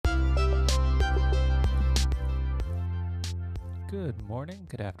Good morning,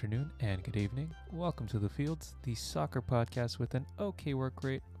 good afternoon, and good evening. Welcome to The Fields, the soccer podcast with an okay work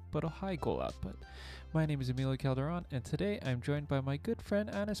rate but a high goal output. My name is Emilio Calderon, and today I'm joined by my good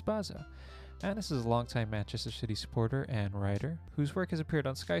friend Anis Bazza. Anis is a longtime Manchester City supporter and writer whose work has appeared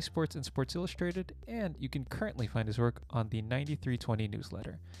on Sky Sports and Sports Illustrated, and you can currently find his work on the 9320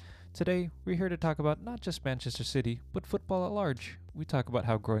 newsletter. Today, we're here to talk about not just Manchester City, but football at large. We talk about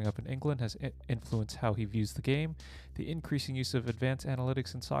how growing up in England has influenced how he views the game, the increasing use of advanced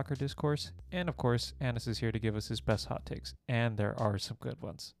analytics in soccer discourse, and of course, Anis is here to give us his best hot takes, and there are some good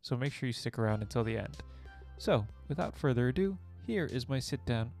ones. So make sure you stick around until the end. So, without further ado, here is my sit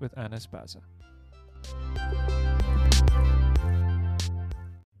down with Anis Bazza.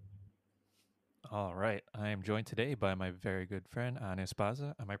 All right, I am joined today by my very good friend Anis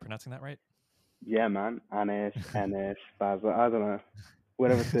Bazza. Am I pronouncing that right? Yeah, man. Anis, Bazza. I don't know.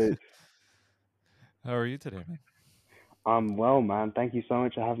 Whatever suits. How are you today, man? I'm well, man. Thank you so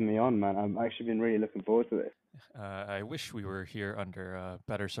much for having me on, man. I've actually been really looking forward to this. I wish we were here under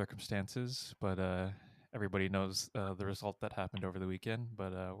better circumstances, but everybody knows the result that happened over the weekend.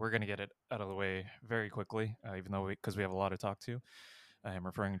 But we're going to get it out of the way very quickly, even though because we have a lot to talk to. I am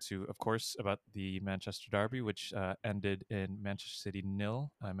referring to, of course, about the Manchester Derby, which ended in Manchester City 0,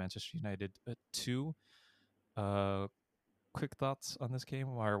 Manchester United 2. Quick thoughts on this game,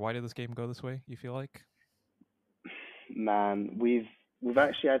 or why did this game go this way? You feel like? Man, we've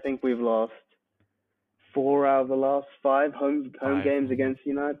actually I think we've lost four out of the last five home Five. games against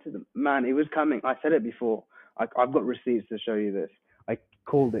United. Man, it was coming. I said it before. I've got receipts to show you this. I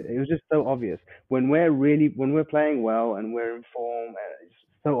called it. It was just so obvious. When we're playing well and we're in form, it's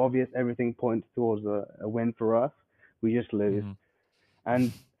so obvious. Everything points towards a win for us. We just lose. Mm-hmm.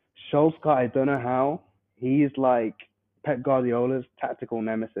 And Solskjaer, I don't know how, he's like Pep Guardiola's tactical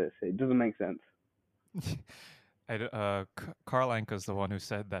nemesis. It doesn't make sense. Carl Anka's the one who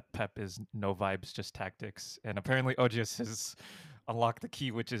said that Pep is no vibes, just tactics, and apparently Odious has unlocked the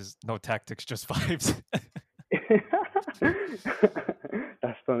key, which is no tactics, just vibes.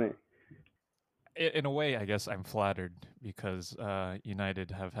 That's funny. In a way, I guess I'm flattered because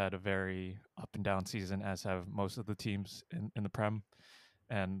United have had a very up and down season, as have most of the teams in the Prem.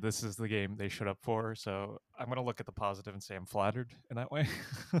 And this is the game they showed up for. So I'm going to look at the positive and say I'm flattered in that way.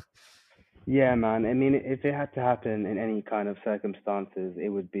 Yeah, man. I mean, if it had to happen in any kind of circumstances, it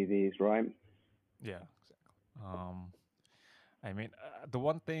would be these, right? Yeah, exactly. I mean, the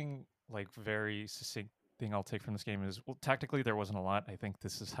one thing, like, very succinct thing I'll take from this game is, well, tactically, there wasn't a lot. I think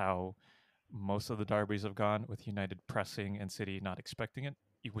this is how most of the derbies have gone, with United pressing and City not expecting it,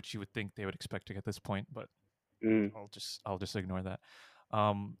 which you would think they would expect to get this point, but Mm, I'll just ignore that.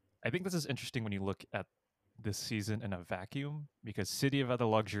 I think this is interesting when you look at this season in a vacuum, because City have had the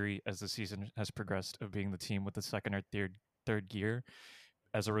luxury as the season has progressed of being the team with the second or third gear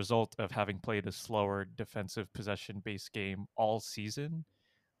as a result of having played a slower defensive possession based game all season.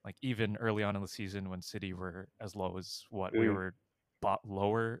 Like, even early on in the season when City were as low as what we mm, were,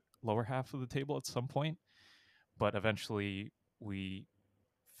 lower half of the table at some point, but eventually we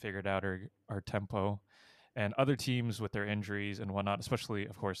figured out our tempo. And other teams with their injuries and whatnot, especially,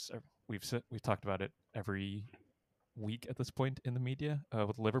 of course, we've talked about it every week at this point in the media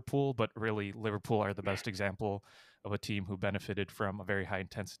with Liverpool, but really Liverpool are the best example of a team who benefited from a very high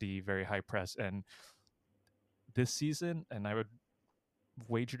intensity, very high press, and this season, and I would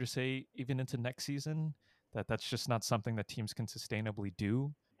wager to say even into next season, that's just not something that teams can sustainably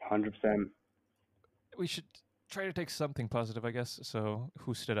do. 100%. We should try to take something positive, I guess. So,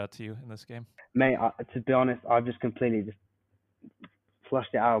 who stood out to you in this game? Mate, to be honest, I've just completely just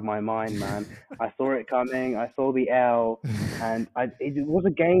flushed it out of my mind, man. I saw it coming. I saw the L, and it was a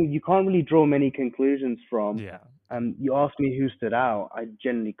game you can't really draw many conclusions from. Yeah. You asked me who stood out. I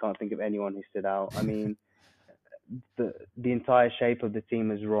genuinely can't think of anyone who stood out. I mean, the entire shape of the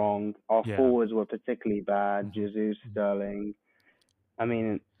team is wrong. Our Yeah. forwards were particularly bad. Mm-hmm. Jesus, Sterling. I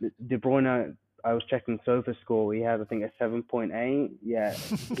mean, De Bruyne. I was checking Sofa score. He had, I think, a 7.8. Yeah,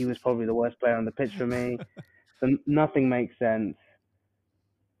 he was probably the worst player on the pitch for me. So nothing makes sense.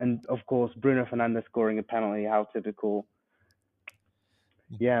 And of course, Bruno Fernandes scoring a penalty. How typical.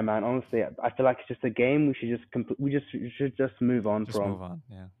 Yeah, man. Honestly, I feel like it's just a game. We should just move on Just from. move on.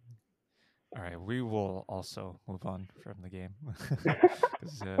 Yeah. All right. We will also move on from the game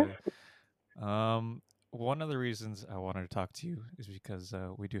because one of the reasons I wanted to talk to you is because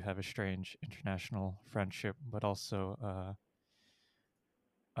we do have a strange international friendship, but also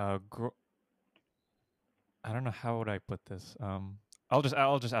I don't know how would I put this. I'll just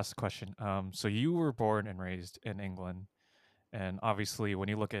ask the question. So you were born and raised in England, And obviously, when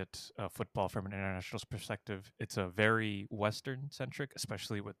you look at football from an international perspective, it's a very Western centric,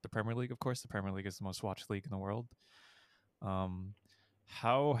 especially with the Premier League. Of course, the Premier League is the most watched league in the world. Um,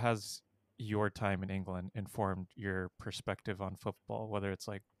 how has your time in England informed your perspective on football? Whether it's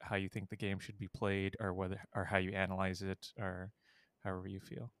like how you think the game should be played, or whether or how you analyze it, or however you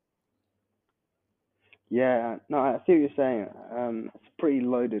feel. Yeah, no, I see what you're saying. It's a pretty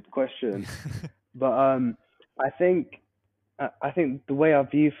loaded question, but I think the way I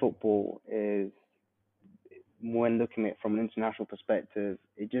view football is when looking at it from an international perspective,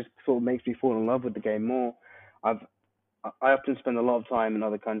 it just sort of makes me fall in love with the game more. I've I often spend a lot of time in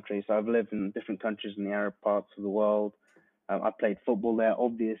other countries. So I've lived in different countries in the Arab parts of the world. I played football there,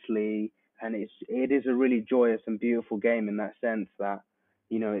 obviously, and it is a really joyous and beautiful game in that sense that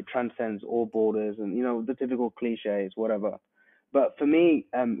it transcends all borders and the typical cliches, whatever. But for me,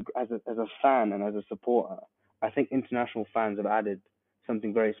 as a fan and as a supporter, I think international fans have added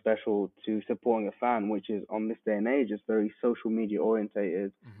something very special to supporting a fan, which is on this day and age, it's very social media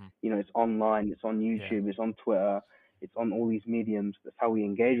orientated. Hmm. It's online, it's on Yeah. YouTube, it's on Twitter, it's on all these mediums. That's how we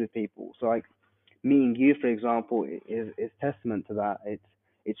engage with people. So like meeting you, for example, is testament to that.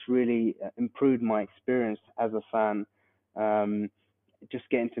 It's really improved my experience as a fan. Um, just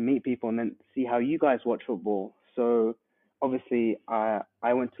getting to meet people and then see how you guys watch football. So obviously, I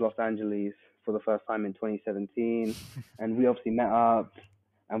went to Los Angeles for the first time in 2017, and we obviously met up,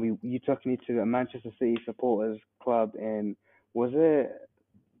 and we you took me to a Manchester City supporters club in, was it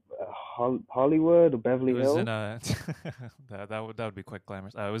Hollywood or It Beverly was in Hills? a that would be quite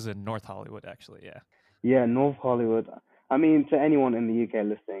glamorous. It was in North Hollywood, actually. Yeah. Yeah, North Hollywood. I mean, to anyone in the UK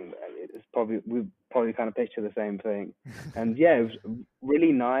listening, it's probably we probably kind of picture the same thing. And yeah, it was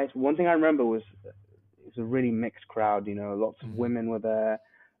really nice. One thing I remember was it was a really mixed crowd. Lots of Hmm. women were there,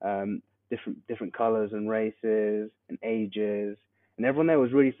 different colors and races and ages, and everyone there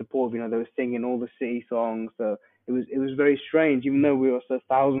was really supportive. They were singing all the city songs. So it was very strange, even though we were so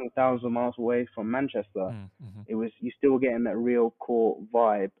thousands and thousands of miles away from Manchester. Mm-hmm. It was you still getting that real core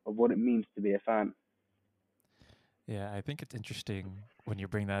vibe of what it means to be a fan. Yeah, I think it's interesting when you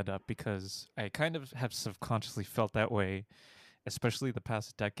bring that up because I kind of have subconsciously felt that way, especially the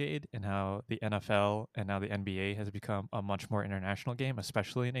past decade, and how the NFL and now the NBA has become a much more international game,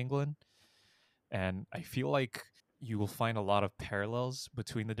 especially in England. And I feel like you will find a lot of parallels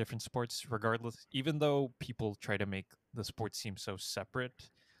between the different sports, regardless, even though people try to make the sports seem so separate,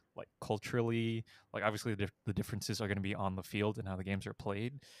 like culturally, like obviously the differences are going to be on the field and how the games are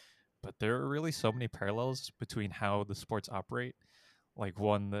played, but there are really so many parallels between how the sports operate. Like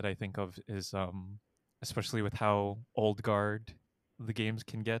one that I think of is especially with how old guard the games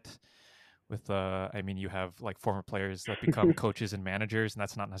can get with I mean you have like former players that become coaches and managers, and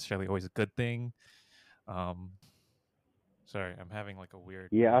that's not necessarily always a good thing. um Sorry, I'm having like a weird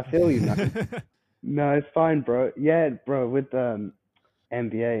Yeah, I feel you, man. No, it's fine, bro. Yeah, bro. With NBA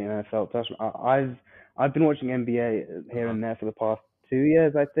and NFL, trust me, I've been watching NBA here uh-huh. and there for the past 2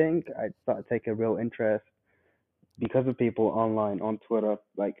 years. I think I started to take a real interest because of people online on Twitter,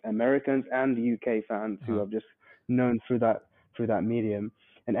 like Americans and UK fans who Uh-huh. I've just known through that medium.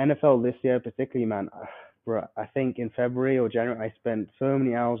 And NFL this year, particularly, man, bro, I think in February or January, I spent so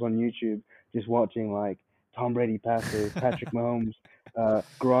many hours on YouTube just watching like Tom Brady passes, Patrick Mahomes,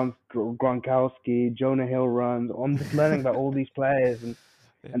 Gronkowski, Jonah Hill runs. I'm just learning about all these players, and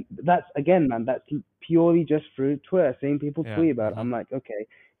Yeah. and that's again, man, that's purely just through Twitter, seeing people Yeah. tweet about it. Mm-hmm. I'm like, okay,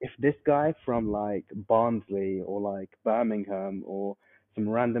 if this guy from like Barnsley or like Birmingham or some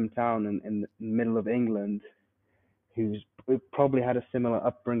random town in the middle of England who's probably had a similar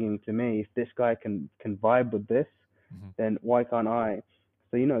upbringing to me, if this guy can vibe with this, Mm-hmm. then why can't I?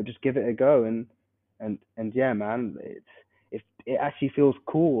 So just give it a go, and yeah, man, it actually feels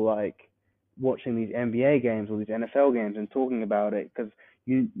cool like watching these NBA games or these NFL games and talking about it because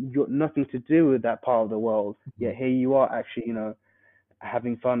you got nothing to do with that part of the world. Mm-hmm. Yet here you are actually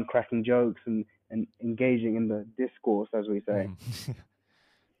having fun, cracking jokes, and engaging in the discourse, as we say. Mm-hmm.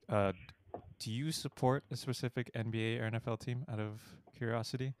 uh do you support a specific NBA or NFL team out of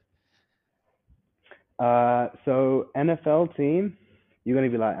curiosity? So NFL team, you're gonna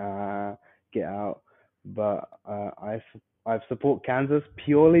be like, get out. But I support Kansas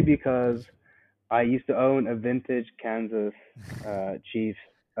purely because I used to own a vintage Kansas Chiefs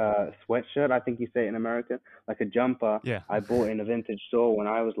sweatshirt. I think you say it in America, like a jumper. Yeah. I bought in a vintage store when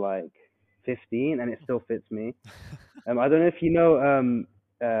I was like 15, and it still fits me. I don't know if you know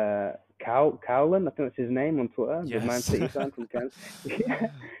Cowland. I think that's his name on Twitter. The Man Yes. City fan from Kansas. Yeah,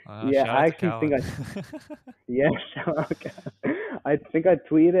 yeah. Shout I out to actually think Callan. yeah. Shout out, Cal. I think I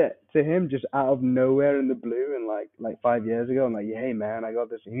tweeted it to him just out of nowhere in the blue, and like 5 years ago. I'm like, hey man, I got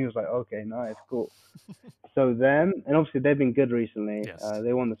this, and he was like, okay, nice, cool. So them, and obviously they've been good recently. Yes.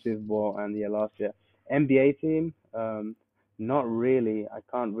 They won the Super Bowl and yeah, last year. NBA team, not really. I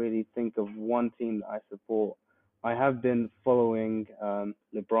can't really think of one team that I support. I have been following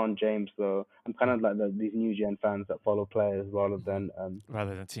LeBron James though. I'm kind Mm-hmm. of like these new gen fans that follow players rather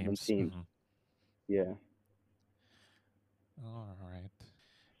Rather than than teams. teams. Yeah. All right.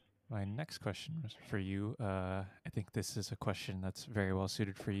 My next question was for you. I think this is a question that's very well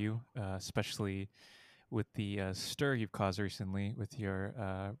suited for you, especially with the stir you've caused recently with your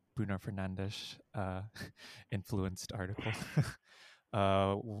Bruno Fernandes influenced article.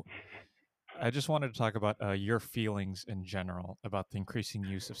 uh, I just wanted to talk about your feelings in general about the increasing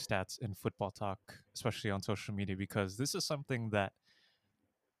use of stats in football talk, especially on social media, because this is something that,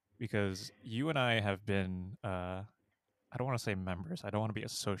 because you and I have been, I don't want to say members, I don't want to be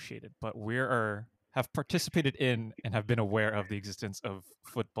associated, but have participated in and have been aware of the existence of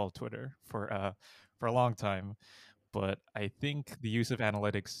football Twitter for a long time. But I think the use of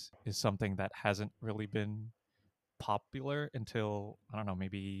analytics is something that hasn't really been popular until, I don't know,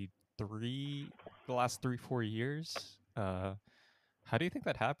 maybe the last 3 4 years. How do you think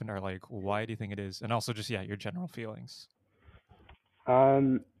that happened, or like why do you think it is, and also just yeah, your general feelings.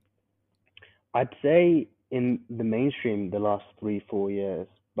 Um, I'd say in the mainstream the last 3 4 years,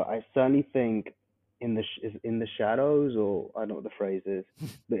 but I certainly think in the shadows, or I don't know what the phrase is,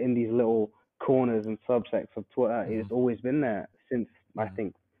 but in these little corners and subsects of Twitter, Hmm. it's always been there since I Hmm.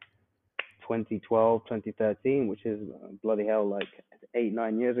 think 2012, 2013, which is bloody hell like 8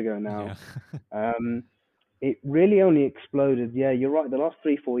 9 years ago now. Yeah. Um, it really only exploded. Yeah, you're right. The last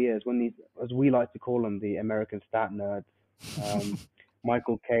 3 4 years, when these, as we like to call them, the American stat nerds, um,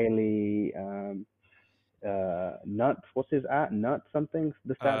 Michael Cayley, Nuts. What's his at? Nuts something.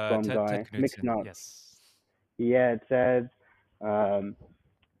 The stats bomb Ted guy, mixed Knudsen, nuts. yes. Yeah, it says, um,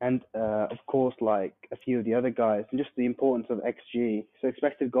 and of course, like a few of the other guys, and just the importance of XG. So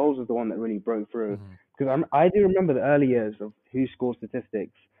expected goals was the one that really broke through. Hmm. Because I do remember the early years of who scored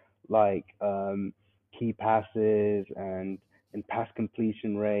statistics, like key passes and pass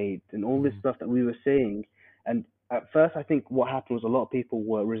completion rate and all this Hmm. stuff that we were seeing. And at first, I think what happened was a lot of people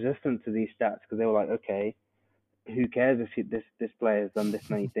were resistant to these stats because they were like, okay, who cares if this player has done this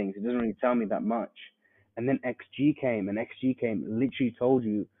many things? It doesn't really tell me that much. And then XG came, and XG came literally told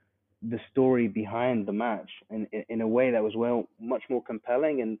you the story behind the match, and in a way that was much more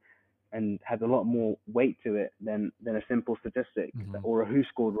compelling and had a lot more weight to it than a simple statistic Hmm. or a who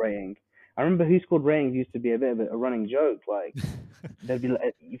scored rating. I remember who scored ratings used to be a bit of a running joke. Like there'd be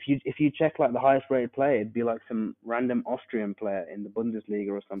like, if you check like the highest rated player, it'd be like some random Austrian player in the Bundesliga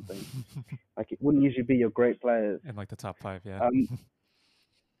or something. Like it wouldn't usually be your great players. In like the top five, yeah. Um,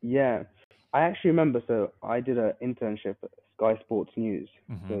 yeah, I actually remember. So I did an internship at Sky Sports News.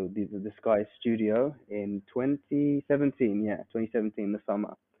 Hmm. So the Sky studio in 2017. Yeah, 2017, the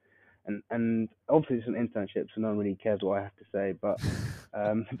summer. And obviously it's an internship, so no one really cares what I have to say. But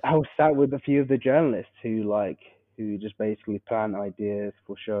I was sat with a few of the journalists who just basically plan ideas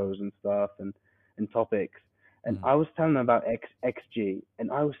for shows and stuff and topics. And Hmm. I was telling them about XG,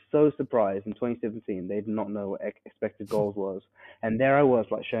 and I was so surprised in 2017 they did not know what expected goals was. And there I was,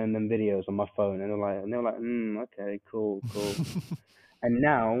 like showing them videos on my phone, and they were like, okay, cool, cool. And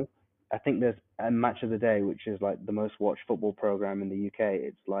now I think there's a match of the day, which is like the most watched football program in the UK.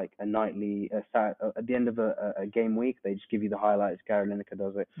 It's like a nightly, at the end of a game week, they just give you the highlights. Gary Lineker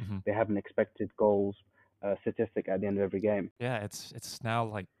does it. Hmm. They have an expected goals statistic at the end of every game. Yeah, it's now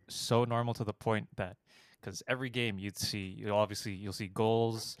like so normal to the point that, because every game you'll see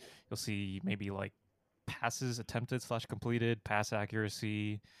goals, you'll see maybe like passes attempted slash completed, pass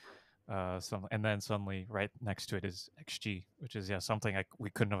accuracy, some, and then suddenly right next to it is XG, which is yeah something like we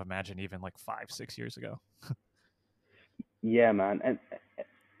couldn't have imagined even like 5 6 years ago. Yeah, man. And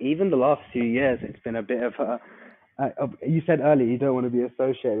even the last few years, it's been a bit of a. You said earlier you don't want to be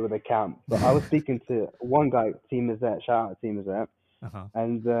associated with a camp, but I was speaking to one guy, Team Mazet, shout out Team Mazet, Uh-huh.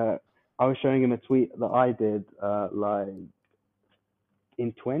 and I was showing him a tweet that I did like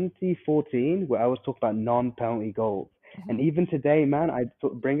in 2014 where I was talking about non-penalty goals. And Hmm. even today, man,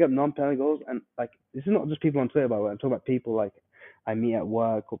 bring up non-penalty goals, and like this is not just people on Twitter, by the way. I'm talking about people like I meet at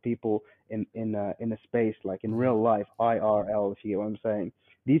work or people in a space like in Hmm. real life, IRL, if you get what I'm saying.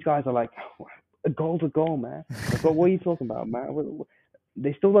 These guys are like, a goal's a goal, man. Like, what are you talking about, man?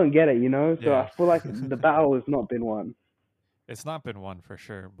 They still don't get it, you know. So Yeah. I feel like the battle has not been won. It's not been one for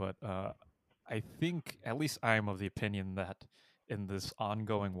sure, but I think at least I'm of the opinion that in this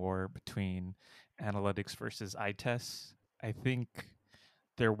ongoing war between analytics versus eye tests, I think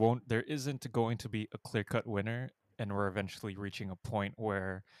there isn't going to be a clear cut winner, and we're eventually reaching a point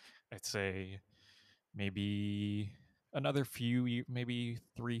where, I'd say, maybe another maybe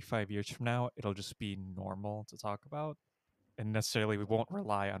 3 5 years from now, it'll just be normal to talk about, and necessarily we won't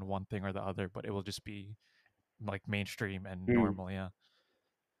rely on one thing or the other, but it will just be like mainstream and Mm. normal. Yeah.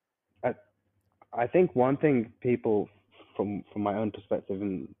 I, I think one thing people, from my own perspective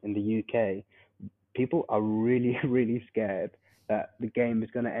in the UK, people are really really scared that the game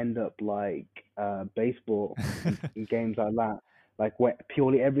is going to end up like baseball and games like that, like where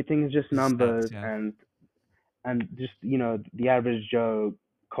purely everything is just Stats. numbers, Yeah. and just the average Joe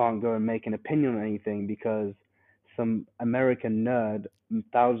can't go and make an opinion on anything because some American nerd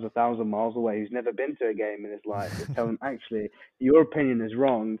thousand miles away who's never been to a game in his life is telling him actually your opinion is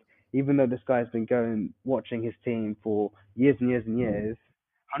wrong, even though this guy's been going watching his team for years and years and years,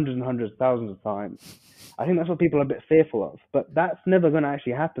 hundreds and hundreds, thousands of times. I think that's what people are a bit fearful of, but that's never going to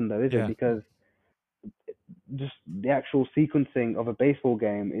actually happen though, is it? Yeah. Because just the actual sequencing of a baseball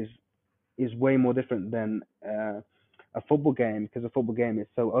game is way more different than a football game because a football game is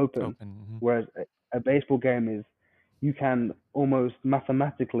so open, Open. Hmm. whereas a baseball game is you can almost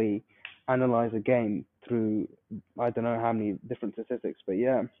mathematically analyze a game through I don't know how many different statistics, but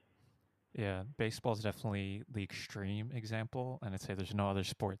yeah. Yeah, baseball is definitely the extreme example, and I'd say there's no other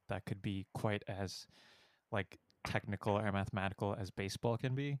sport that could be quite as like technical or mathematical as baseball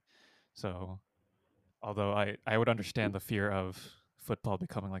can be. So, although I would understand the fear of football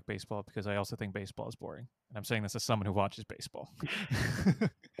becoming like baseball, because I also think baseball is boring, and I'm saying this as someone who watches baseball.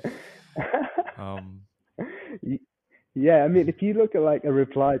 um, Yeah, I mean, if you look at like a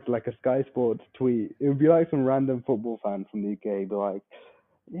reply to like a Sky Sports tweet, it would be like some random football fan from the UK, be like,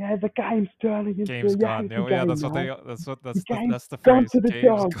 "Yeah, the game's turning into game's a gone. Yankee Yeah, yeah, game that's what now. they. That's what The game's that's the gone phrase. to the Game's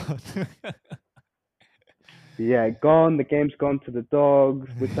dogs." gone. Yeah, gone. The game's gone to the dogs.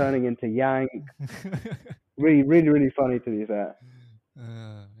 We're turning into Yank. Really, really, really funny to be fair.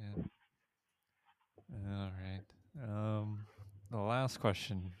 Man. All right. The last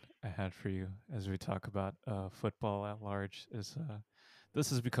question I had for you as we talk about football at large is this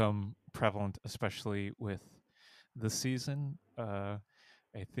has become prevalent, especially with this season.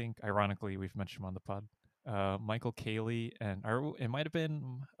 I think, ironically, we've mentioned him on the pod. Michael Cayley or it might have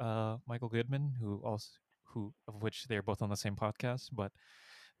been Michael Goodman, who of which they're both on the same podcast, but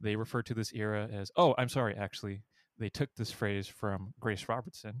they refer to this era as, oh, I'm sorry, actually, they took this phrase from Grace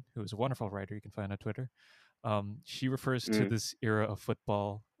Robertson, who is a wonderful writer you can find on Twitter. She refers to Mm. this era of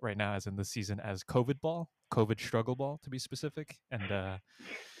football right now, as in this season, as COVID ball, COVID struggle ball to be specific. And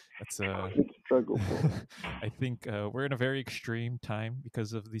that's Struggle ball. I think we're in a very extreme time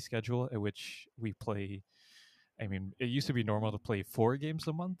because of the schedule at which we play. I mean, it used to be normal to play 4 games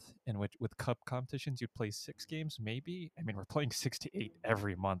a month, and with cup competitions, you'd play 6 games, maybe. I mean, we're playing 6 to 8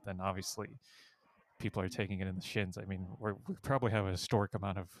 every month, and obviously, people are taking it in the shins. I mean, we probably have a historic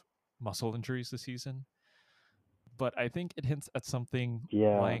amount of muscle injuries this season, but I think it hints at something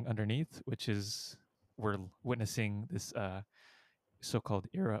Yeah. lying underneath, which is we're witnessing this so-called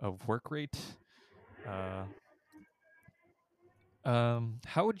era of work rate. Uh,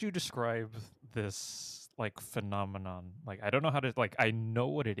 how would you describe this like phenomenon? Like, I don't know how to like. I know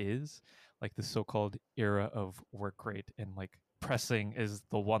what it is, like the so-called era of work rate, and like pressing is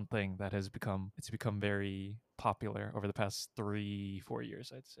the one thing that it's become very popular over the past 3 4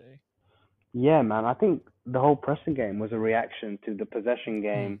 years, I'd say. Yeah, man. I think the whole pressing game was a reaction to the possession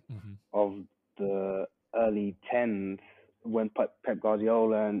game Mm-hmm. of the early tens when Pep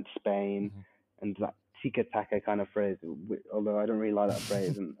Guardiola and Spain Mm-hmm. and that tiki taka kind of phrase. Although I don't really like that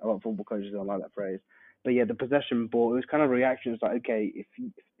phrase, and a lot of football coaches don't like that phrase. But yeah, the possession ball. It was kind of a reaction. It's like, okay,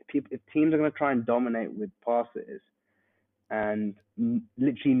 if teams are going to try and dominate with passes, and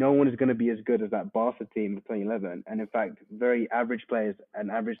literally no one is going to be as good as that Barca team of 2011. And in fact, very average players and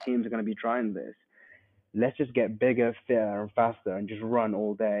average teams are going to be trying this. Let's just get bigger, fitter, and faster, and just run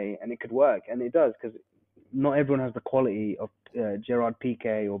all day, and it could work, and it does because not everyone has the quality of Gerard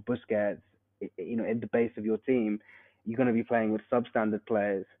Piqué or Busquets. In the base of your team, you're going to be playing with substandard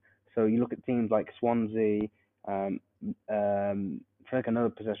players. So you look at teams like Swansea, um, I like another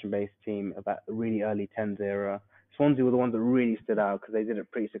possession-based team of that really early tens era. Swansea were the ones that really stood out because they did it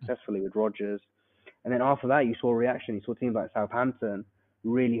pretty successfully with Rodgers. And then after that, you saw a reaction. You saw teams like Southampton,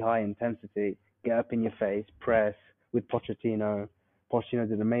 really high intensity, get up in your face, press with Pochettino. Pochettino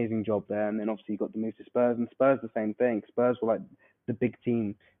did an amazing job there. And then obviously you got the move to Spurs, and Spurs the same thing. Spurs were like the big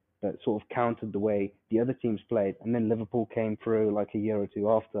team that sort of countered the way the other teams played. And then Liverpool came through like a year or two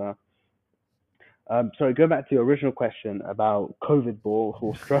after. Sorry, go back to your original question about COVID ball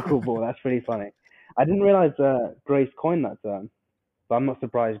or struggle ball. That's pretty funny. I didn't realize Grace coined that term, but I'm not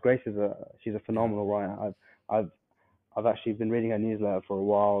surprised. Grace she's a Yeah. phenomenal writer. I've I've actually been reading her newsletter for a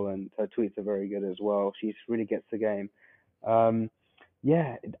while, and her tweets are very good as well. She really gets the game. Um,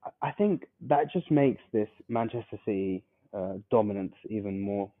 yeah, I think that just makes this Manchester City dominance even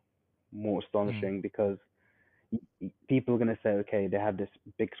more Mm. astonishing because people are going to say, okay, they have this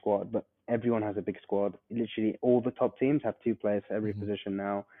big squad, but everyone has a big squad. Literally, all the top teams have two players for every Hmm. position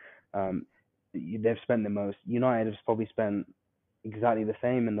now. Um, they've spent the most. United has probably spent exactly the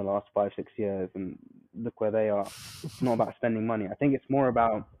same in the last 5 6 years, and look where they are. It's not about spending money. I think it's more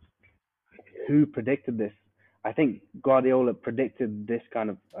about who predicted this? I think Guardiola predicted this kind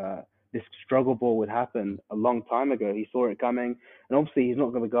of this struggle ball would happen a long time ago. He saw it coming, and obviously he's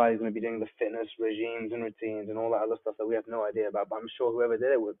not the guy who's going to be doing the fitness regimes and routines and all that other stuff that we have no idea about. But I'm sure whoever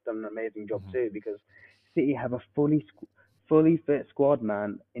did it would have done an amazing job Hmm. too, because City have a fully fit squad,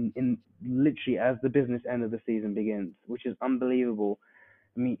 man. In literally as the business end of the season begins, which is unbelievable.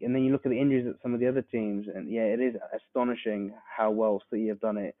 I mean, and then you look at the injuries at some of the other teams, and yeah, it is astonishing how well City have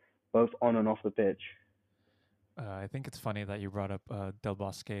done it, both on and off the pitch. I think it's funny that you brought up Del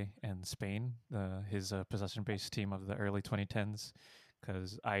Bosque and Spain, his possession-based team of the early 2010s,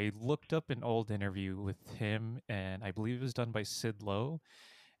 because I looked up an old interview with him, and I believe it was done by Sid Lowe,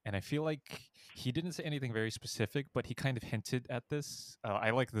 and I feel like he didn't say anything very specific, but he kind of hinted at this.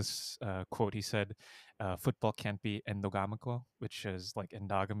 I like this quote. He said, "Football can't be endogamical," which is like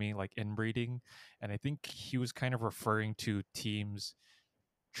endogamy, like inbreeding, and I think he was kind of referring to teams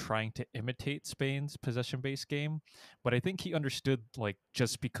trying to imitate Spain's possession based game. But I think he understood like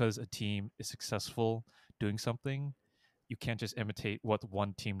just because a team is successful doing something, you can't just imitate what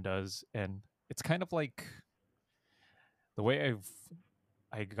one team does. And it's kind of like the way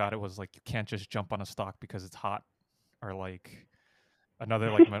I got it was like you can't just jump on a stock because it's hot, or like another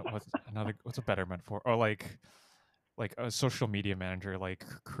like what's a better metaphor, or like a social media manager like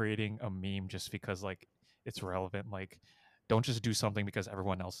creating a meme just because like it's relevant, like don't just do something because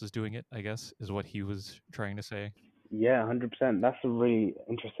everyone else is doing it, I guess is what he was trying to say. Yeah, 100%. That's a really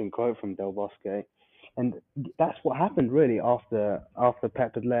interesting quote from Del Bosque. And that's what happened really after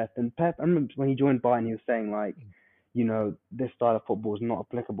Pep had left. And Pep, I remember when he joined Bayern, he was saying like, this style of football is not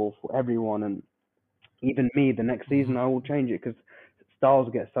applicable for everyone, and even me, the next season, Mm-hmm. I will change it because styles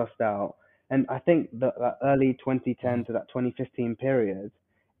get sussed out. And I think that early Mm-hmm. 2010 to that 2015 period,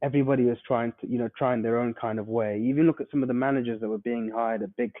 everybody was trying their own kind of way. You even look at some of the managers that were being hired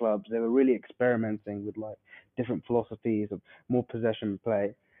at big clubs, they were really experimenting with like different philosophies of more possession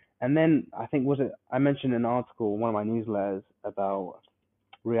play. And then I think I mentioned an article in one of my newsletters about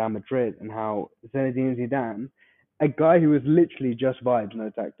Real Madrid and how Zinedine Zidane, a guy who was literally just vibes, no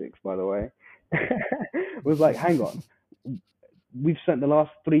tactics, by the way, was like, hang on, we've spent the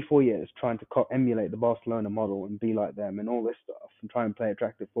last 3 4 years trying to emulate the Barcelona model and be like them and all this stuff and try and play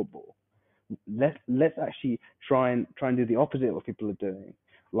attractive football. Let's actually try and do the opposite of what people are doing.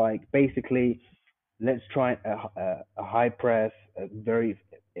 Like basically, let's try a high press, a very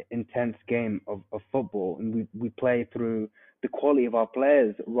intense game of football, and we play through the quality of our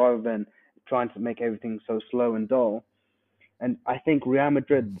players rather than trying to make everything so slow and dull. And I think Real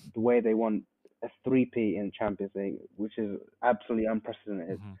Madrid, Mm-hmm. the way they won a three-peat in Champions League, which is absolutely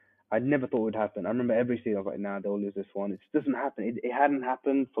unprecedented. Mm-hmm. I never thought it would happen. I remember every season I was like, nah, they'll lose this one. It just doesn't happen. It hadn't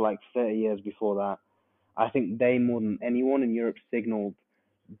happened for like 30 years before that. I think they, more than anyone in Europe, signaled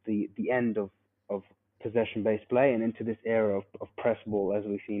the end of possession based play and into this era of press ball as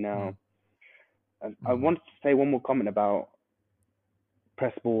we see now. And I Mm-hmm. wanted to say one more comment about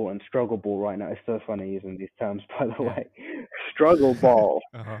press ball and struggle ball right now. It's so funny using these terms, by the Yeah. way. Struggle ball.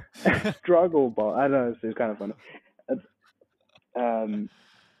 Uh-huh. Struggle ball. I don't know, it's kind of funny. Um,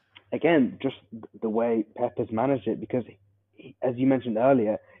 again, just the way Pep has managed it, because as you mentioned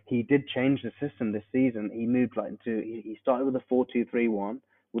earlier, he did change the system this season. He moved like he started with a 4-2-3-1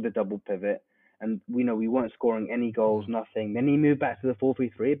 with a double pivot, and we know we weren't scoring any goals, Mm-hmm. nothing. Then he moved back to the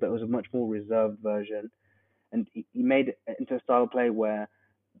 4-3-3, but it was a much more reserved version, and he made it into a style of play where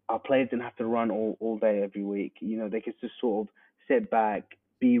our players didn't have to run all day every week. They could just sort of sit back,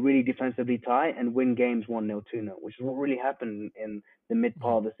 be really defensively tight, and win games 1-0, 2-0, which is what really happened in the mid Mm-hmm.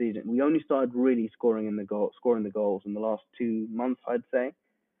 part of the season. We only started really scoring the goals in the last 2 months, I'd say.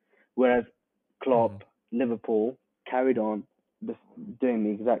 Whereas Mm-hmm. Klopp, Liverpool carried on doing the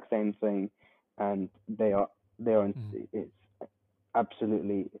exact same thing, and Mm-hmm. it's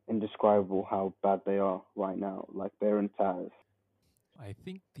absolutely indescribable how bad they are right now. Like they're in tatters. I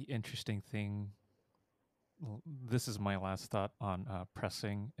think the interesting thing, well, this is my last thought on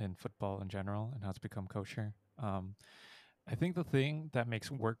pressing in football in general and how it's become kosher. I think the thing that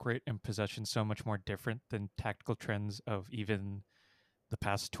makes work rate and possession so much more different than tactical trends of even the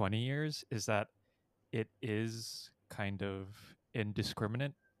past 20 years is that it is kind of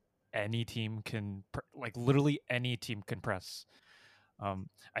indiscriminate. Any team can, like literally any team can press.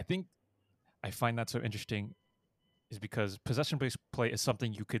 I think I find that so interesting is because possession based play is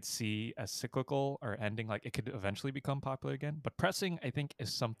something you could see as cyclical or ending, like it could eventually become popular again. But pressing, I think,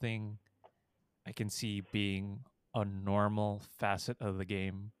 is something I can see being a normal facet of the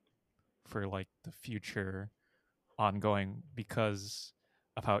game for like the future ongoing because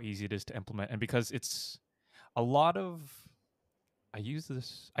of how easy it is to implement and because it's a lot of I use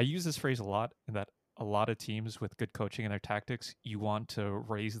this phrase a lot in that a lot of teams with good coaching and their tactics, you want to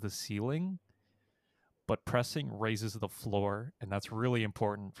raise the ceiling, but pressing raises the floor, and that's really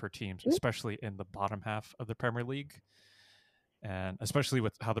important for teams, especially in the bottom half of the Premier League, and especially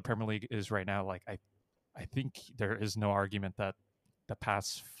with how the Premier League is right now. Like I think there is no argument that the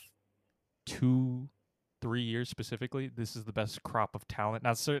past 2 3 years specifically, this is the best crop of talent.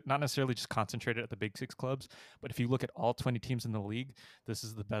 Not necessarily just concentrated at the big six clubs, but if you look at all 20 teams in the league, this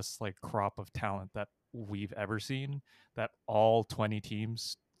is the best like crop of talent that we've ever seen. That all 20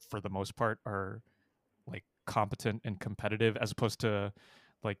 teams, for the most part, are like competent and competitive, as opposed to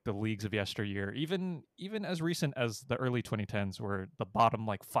like the leagues of yesteryear, even as recent as the early 2010s, where the bottom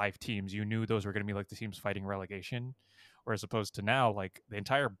like five teams, you knew those were going to be like the teams fighting relegation, or as opposed to now, like the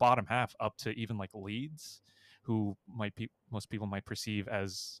entire bottom half up to even like Leeds, who might be most people might perceive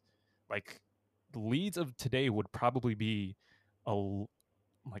as like the Leeds of today would probably be a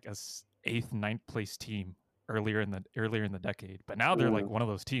like a eighth, ninth place team earlier in the decade, but now they're like Mm. one of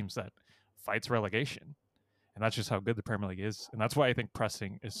those teams that fights relegation, and that's just how good the Premier League is. And that's why I think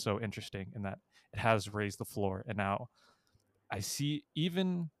pressing is so interesting in that it has raised the floor. And now I see,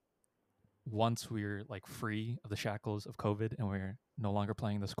 even once we're like free of the shackles of COVID and we're no longer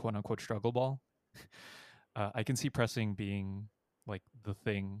playing this quote unquote struggle ball, I can see pressing being like the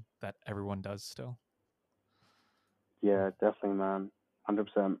thing that everyone does still. Yeah, definitely, man. 100%.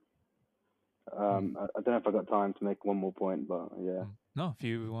 Mm. I don't know if I got time to make one more point, but yeah. Mm. No, if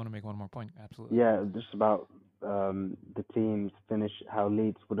you want to make one more point, absolutely. Yeah, just about the teams finish how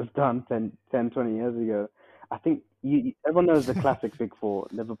Leeds would have done 20 years ago. I think everyone knows the classic big four: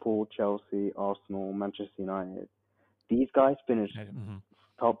 Liverpool, Chelsea, Arsenal, Manchester United. These guys finish Mm-hmm.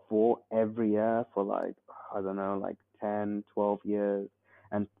 top four every year for like, I don't know, like 10, 12 years.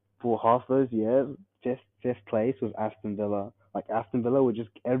 And for half those years, fifth place was Aston Villa. Like Aston Villa were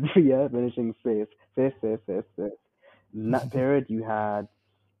just every year finishing fifth. In that period, you had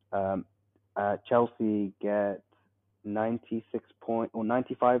um, Chelsea get 96 or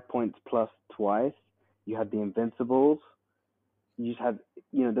 95 points plus twice. You had the Invincibles. You just had,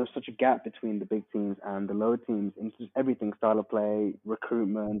 there was such a gap between the big teams and the lower teams in just everything: style of play,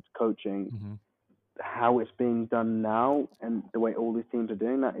 recruitment, coaching. Mm-hmm. How it's being done now and the way all these teams are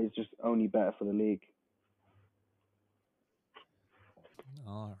doing that is just only better for the league.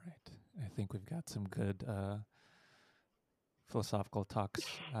 All right. I think we've got some good philosophical talks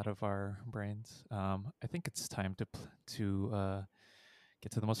out of our brains. I think it's time to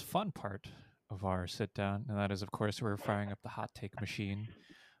get to the most fun part of our sit down, and that is, of course, we're firing up the hot take machine,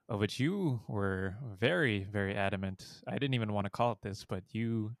 of which you were very, very adamant. I didn't even want to call it this, but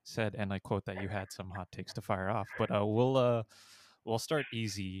you said, and I quote, that you had some hot takes to fire off. But we'll start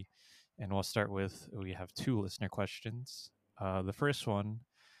easy, and we'll start with, we have two listener questions. The first one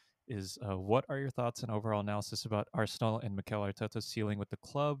is, what are your thoughts and overall analysis about Arsenal and Mikel Arteta's ceiling with the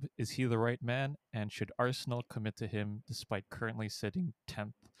club? Is he the right man? And should Arsenal commit to him despite currently sitting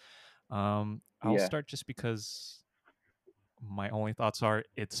 10th? I'll Yeah, start just because my only thoughts are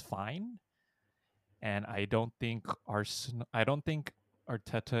it's fine. And I don't think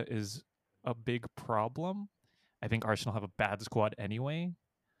Arteta is a big problem. I think Arsenal have a bad squad anyway.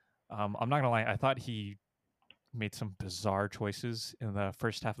 I'm not gonna lie, I thought he made some bizarre choices in the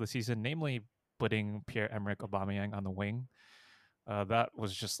first half of the season, namely putting Pierre-Emerick Aubameyang on the wing. That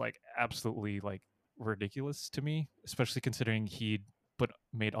was just like absolutely like ridiculous to me, especially considering he'd but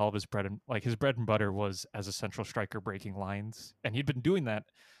made all of his bread and butter was as a central striker breaking lines, and he'd been doing that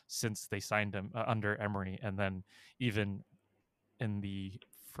since they signed him under Emery, and then even in the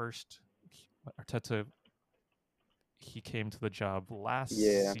first Arteta, he came to the job last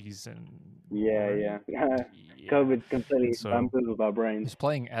yeah, season, yeah. right? Yeah, COVID and completely so bamboozled our brains. he's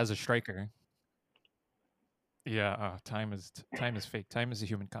playing as a striker. Yeah, time is fake. Time is a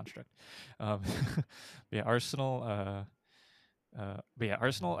human construct. Um, yeah, Arsenal. But yeah,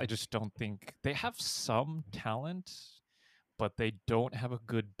 Arsenal. I just don't think they have some talent, but they don't have a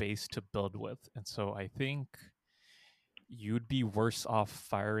good base to build with, and so I think you'd be worse off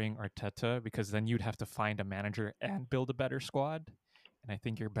firing Arteta because then you'd have to find a manager and build a better squad. And I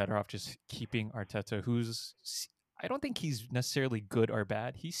think you're better off just keeping Arteta, who's I don't think he's necessarily good or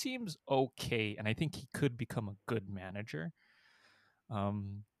bad. He seems okay, and I think he could become a good manager.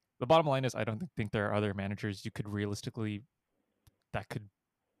 Um, the bottom line is, I don't think there are other managers you could realistically that could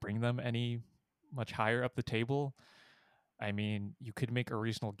bring them any much higher up the table. I mean, you could make a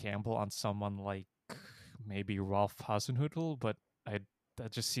reasonable gamble on someone like maybe Rolf Hasenhüttl, but I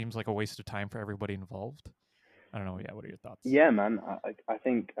that just seems like a waste of time for everybody involved. I don't know. Yeah, what are your thoughts? Yeah, man. I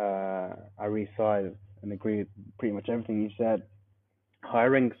think I reside and agree with pretty much everything you said.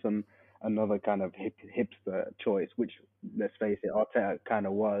 Hiring some another kind of hipster choice, which let's face it, Arteta kind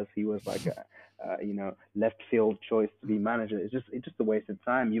of was. He was like a left field choice to be manager. It's just a waste of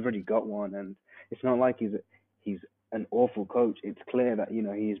time. You've already got one, and it's not like he's an awful coach. It's clear that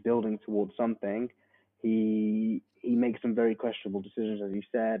he's building towards something. He makes some very questionable decisions, as you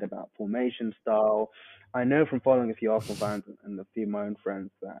said, about formation style. I know from following a few Arsenal fans and a few of my own friends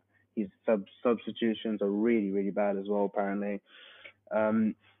that his substitutions are really bad as well. Apparently,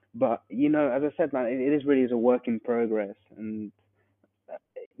 um, but as I said, man, it is really is a work in progress. And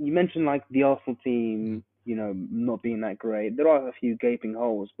you mentioned like the Arsenal Mm, team, not being that great. There are a few gaping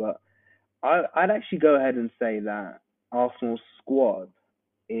holes, but I'd actually go ahead and say that Arsenal's squad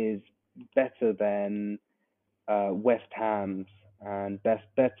is better than West Ham's and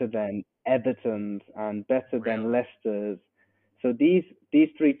better than Everton's and better than really? Leicester's. So these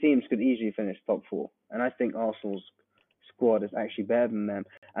three teams could easily finish top four, and I think Arsenal's squad is actually better than them.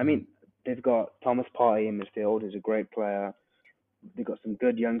 I Mm, mean, they've got Thomas Partey in midfield, who's a great player. They've got some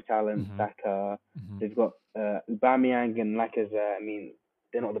good young talent, mm-hmm, Saka. mm-hmm, They've got Aubameyang and Lacazette. I mean,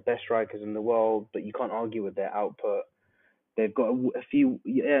 they're not the best strikers in the world, but you can't argue with their output. They've got a few,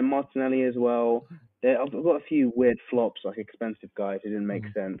 yeah, Martinelli as well. I've got a few weird flops, like expensive guys who didn't make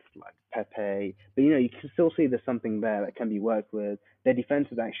mm-hmm, sense, like Pepe. But you can still see there's something there that can be worked with. Their defense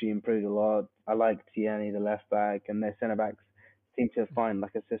has actually improved a lot. I like Tierney, the left back, and their centre backs seem to find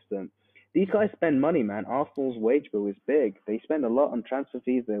like a system. These guys spend money, man. Arsenal's wage bill is big. They spend a lot on transfer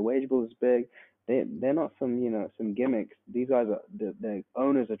fees. Their wage bill is big. They're not some gimmicks. These guys are the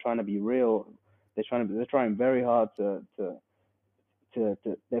owners are trying to be real. They're trying very hard to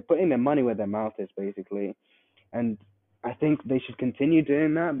they're putting their money where their mouth is basically, and I think they should continue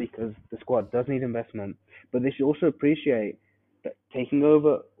doing that because the squad does need investment, but they should also appreciate that taking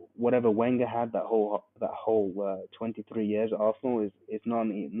over whatever Wenger had that whole 23 years at Arsenal is not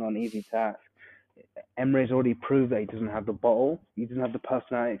an easy task. Emre's already proved that he doesn't have the bottle. He doesn't have the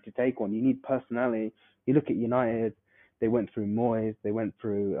personality to take one. You need personality. You look at United. They went through Moyes. They went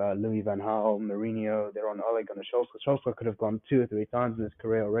through Louis van Gaal, Mourinho. They're on Ole Gunnar Solskjaer. Solskjaer could have gone 2 or 3 times in his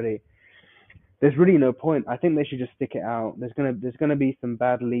career already. There's really no point. I think they should just stick it out. There's gonna be some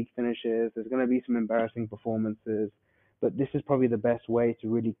bad league finishes. There's gonna be some embarrassing performances, but this is probably the best way to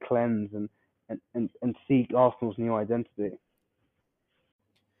really cleanse and seek Arsenal's new identity.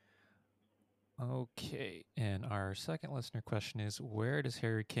 Okay, and our second listener question is, where does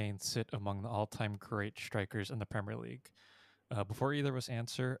Harry Kane sit among the all-time great strikers in the Premier League? Before either of us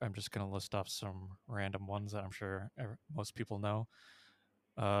answer, I'm just going to list off some random ones that I'm sure most people know.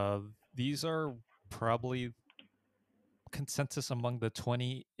 Uh, these are probably consensus among the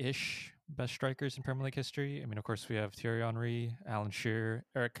 20-ish best strikers in Premier League history. I mean, of course, we have Thierry Henry, Alan Shearer,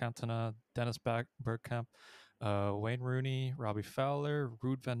 Eric Cantona, Dennis Bergkamp, Wayne Rooney, Robbie Fowler,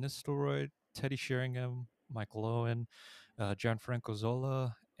 Ruud van Nistelrooy, Teddy Sheringham, Michael Owen, Gianfranco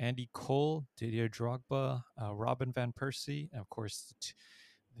Zola, Andy Cole, Didier Drogba, Robin van Persie, and of course,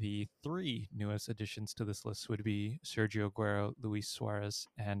 the three newest additions to this list would be Sergio Aguero, Luis Suarez,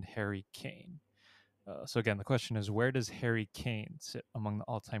 and Harry Kane. So again, the question is, where does Harry Kane sit among the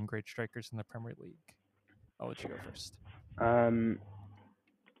all-time great strikers in the Premier League? I'll let you go first. Um,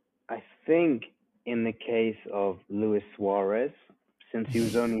 I think in the case of Luis Suarez, since he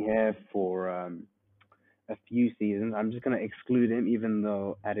was only here for a few seasons, I'm just going to exclude him, even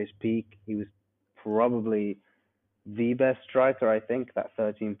though at his peak he was probably the best striker. I think that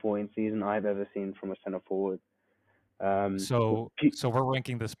 13-point season I've ever seen from a center forward. Um, So we're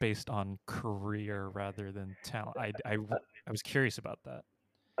ranking this based on career rather than talent. I was curious about that.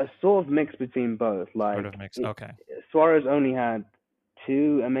 a sort of mix between both. Sort of Like mix. Okay. Suarez only had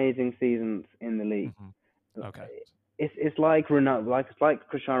 2 amazing seasons in the league. Hmm. Okay. It's like Ronaldo, it's like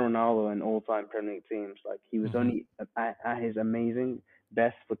Cristiano Ronaldo in all-time Premier League teams. Like he was Hmm. only at his amazing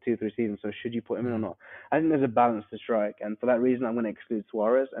best for 2 3 seasons. So should you put him in or Hmm. not? I think there's a balance to strike, and for that reason, I'm going to exclude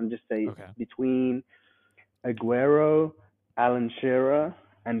Suarez and just say Okay. between Aguero, Alan Shearer.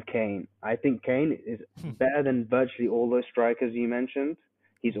 and Kane. I think Kane is better than virtually all those strikers you mentioned.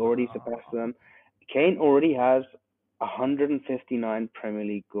 He's already surpassed Wow. them. Kane already has 159 Premier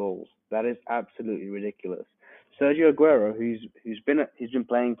League goals. That is absolutely ridiculous. Sergio Aguero, he's been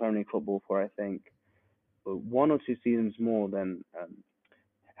playing Premier League football for I think 1 or 2 seasons more than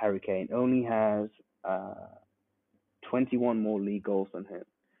Harry Kane, only has 21 more league goals than him,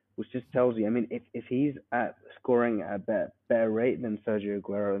 which just tells you. I mean, if he's at scoring at a better rate than Sergio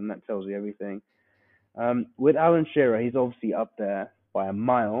Aguero, then that tells you everything. With Alan Shearer, he's obviously up there by a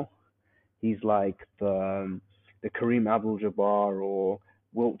mile. He's like the Kareem Abdul-Jabbar or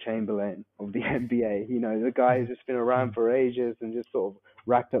Wilt Chamberlain of the NBA. You know, the guy who's just been around Mhm. for ages and just sort of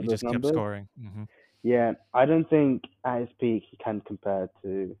racked up He those just kept numbers. scoring. Yeah, I don't think at his peak he can compare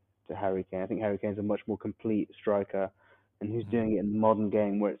to Harry Kane. I think Harry Kane's a much more complete striker, and he's Hmm. doing it in the modern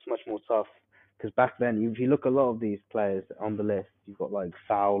game where it's much more tough. Because back then, if you look at a lot of these players on the list, you've got like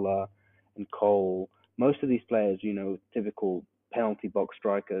Fowler and Cole. Most of these players, you know, typical penalty box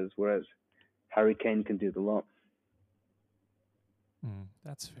strikers, whereas Harry Kane can do the lot.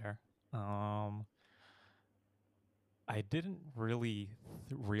 That's fair. Um, I didn't really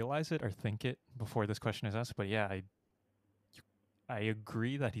realize it or think it before this question is asked, but yeah, I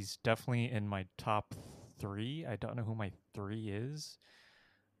agree that he's definitely in my top three. I don't know who my three is.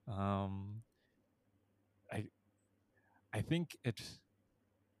 Um, I I think it's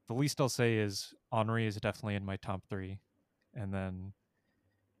the least I'll say is Henri is definitely in my top three, and then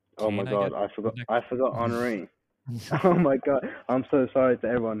Oh my Kane. I God, guess I the forgot. next. I forgot Henri. Oh my God, I'm so sorry to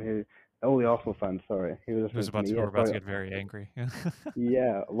everyone all the Arsenal fans. Sorry, he was listening to me. Who Yeah, are about to sorry. get very angry.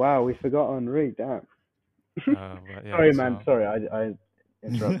 Yeah, wow, we forgot Henri. Damn. But yeah, Sorry, man. so Sorry, I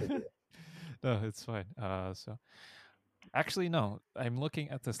interrupted you. no, it's fine. So actually, no, I'm looking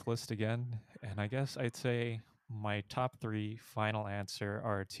at this list again, and I guess I'd say my top three final answer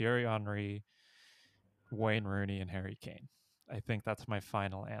are Thierry Henry, Wayne Rooney, and Harry Kane. I think that's my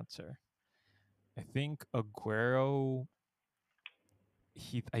final answer. I think Aguero.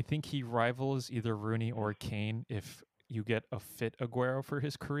 I think he rivals either Rooney or Kane if you get a fit Aguero for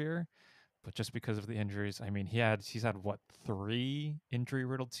his career. But just because of the injuries, I mean, he's had what, three injury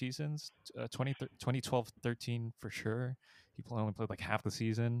riddled seasons? 2012 13 for sure. He only played like half the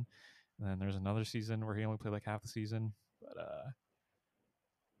season, and then there's another season where he only played like half the season. But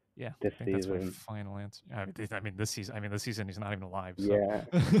yeah, This I think that's my season, final answer. This season. This season he's not even alive. So, yeah.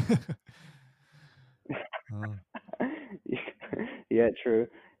 uh, Yeah, true.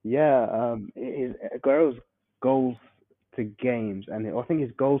 Yeah, Aguero's goals to games, and I think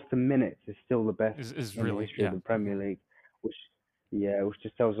his goals to minutes is still the best is in the really, history of yeah. the Premier League, which, yeah, which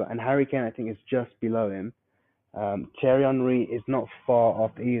just tells. And Harry Kane, I think, is just below him. Thierry Henry is not far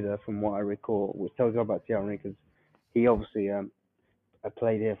off either, from what I recall, which tells you about Thierry Henry because he obviously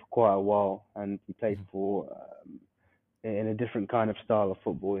played here for quite a while, and he played Mhm. for in a different kind of style of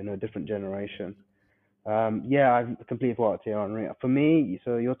football, in a different generation. Yeah, I've completely forgot Thierry Henry. For me,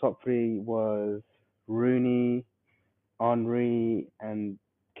 so your top three was Rooney, Henry, and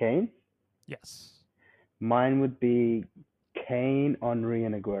Kane. Yes. Mine would be Kane, Henry,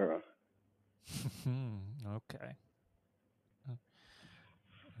 and Aguero. Okay.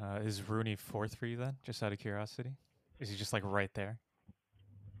 Is Rooney fourth for you then? Just out of curiosity, is he just like right there,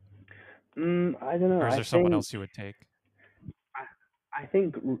 I don't know. or is there someone else you would take? I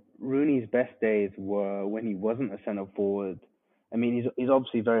think Rooney's best days were when he wasn't a centre forward. I mean, he's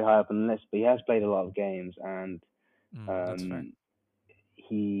obviously very high up on the list, but he has played a lot of games, and That's fair. um,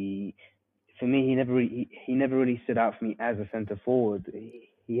 he for me, he never really stood out for me as a centre forward.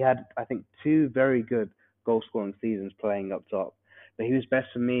 He had, I think, two very good goal scoring seasons playing up top. But he was best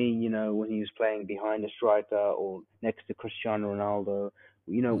for me, you know, when he was playing behind a striker or next to Cristiano Ronaldo.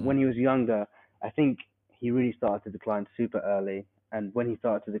 You know, Hmm. when he was younger, I think he really started to decline super early. And when he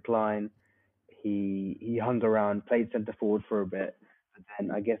started to decline, he hung around, played centre forward for a bit.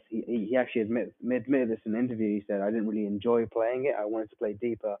 And I guess he actually admitted this in an interview. He said, I didn't really enjoy playing it. I wanted to play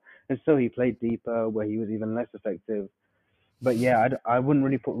deeper. And so he played deeper where he was even less effective. But yeah, I wouldn't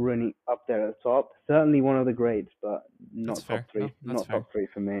really put Rooney up there at the top. Certainly one of the greats, but That's not top fair. three. No, that's Not fair. top three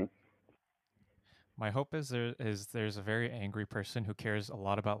for me. My hope is there's a very angry person who cares a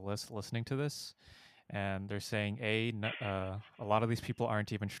lot about lists listening to this, and they're saying a lot of these people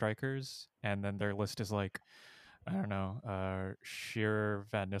aren't even strikers, and then their list is like, I don't know, Shearer,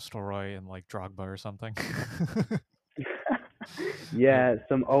 Van Nistelrooy, and like Drogba or something. Uh, Yeah,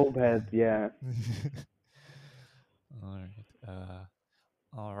 some old heads. Yeah. all right.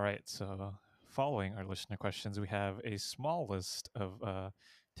 All right. So, following our listener questions, we have a small list of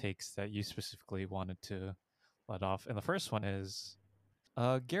takes that you specifically wanted to let off. And the first one is,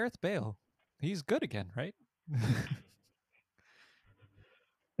 Gareth Bale. He's good again, right?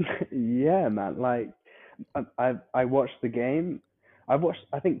 Yeah, man. Like, I watched the game. I've watched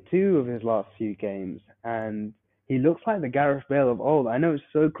I think two of his last few games, and he looks like the Gareth Bale of old. I know it's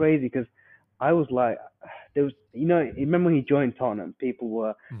so crazy because I was like, there was you remember when he joined Tottenham, people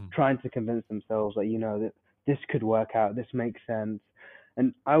were Mhm. trying to convince themselves that that this could work out, this makes sense,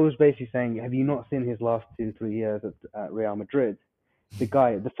 and I was basically saying, have you not seen his last 2 3 years at Real Madrid?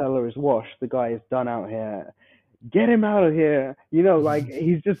 The fella is washed. The guy is done out here. Get him out of here. Like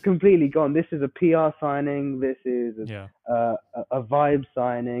he's just completely gone. This is a PR signing. This is Yeah. a vibe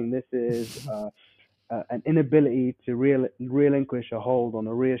signing. This is an inability to relinquish a hold on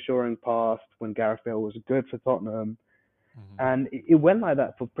a reassuring past when Gareth Bale was good for Tottenham. Mhm. And it went like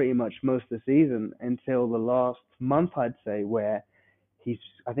that for pretty much most of the season until the last month, I'd say, where he's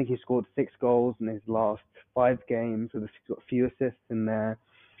I think he scored 6 goals in his last 5 games with a few assists in there.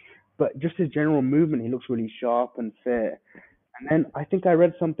 But just his general movement, he looks really sharp and fit. And then I think I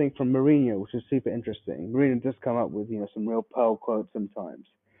read something from Mourinho, which is super interesting. Mourinho does come up with some real pearl quotes sometimes,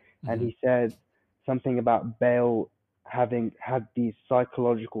 and Mhm. he said something about Bale having had these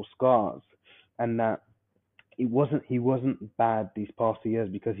psychological scars, and that he wasn't bad these past 2 years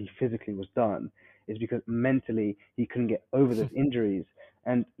because he physically was done. It's because mentally he couldn't get over those injuries.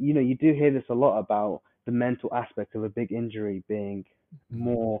 And you do hear this a lot about the mental aspect of a big injury being Mhm.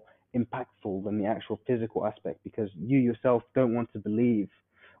 more impactful than the actual physical aspect because you yourself don't want to believe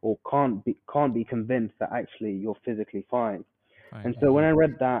or can't be convinced that actually you're physically fine. Fine. And so when Mhm. I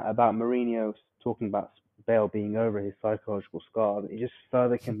read that about Mourinho talking about Bale being over his psychological scars, it just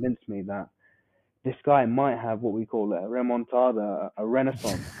further convinced me that this guy might have what we call a remontada, a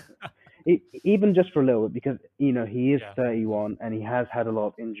renaissance, even just for a little bit, because he is Yeah. 31 and he has had a lot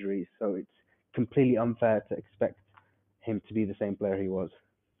of injuries, so it's completely unfair to expect him to be the same player he was.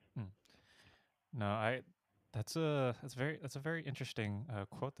 Mm. No, that's a very interesting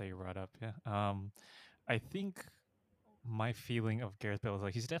quote that you brought up. Yeah. I think my feeling of Gareth Bale is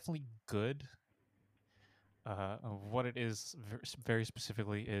like he's definitely good. What it is very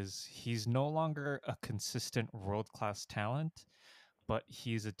specifically is he's no longer a consistent world class talent, but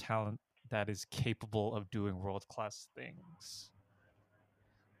he's a talent that is capable of doing world class things.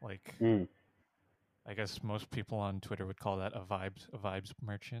 Like Mm. I guess most people on Twitter would call that a vibes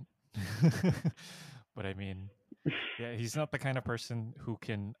merchant. But I mean, yeah, he's not the kind of person who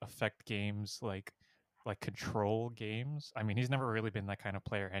can affect games like control games. I mean, he's never really been that kind of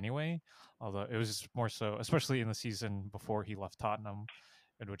player anyway. Although it was more so, especially in the season before he left Tottenham,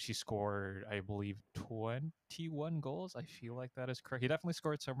 in which he scored, I believe, 21 goals. I feel like that is correct. He definitely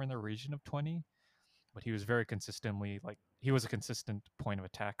scored somewhere in the region of 20, but he was very consistently like he was a consistent point of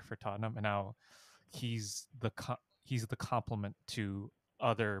attack for Tottenham, and now he's the complement to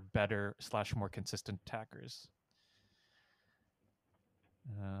other better slash more consistent attackers.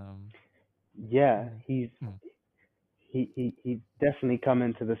 Um, Yeah, yeah. Mm. he's definitely come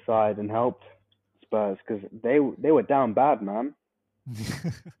into the side and helped Spurs because they were down bad, man.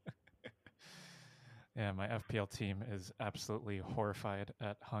 Yeah, my FPL team is absolutely horrified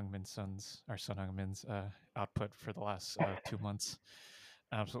at Hungmin Sun's our Son Hungmin's output for the last 2 months.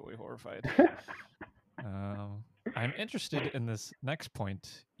 Absolutely horrified. Um, I'm interested in this next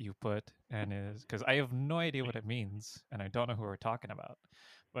point you put, and is because I have no idea what it means, and I don't know who we're talking about.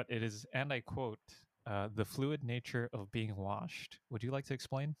 But it is, and I quote, "the fluid nature of being washed." Would you like to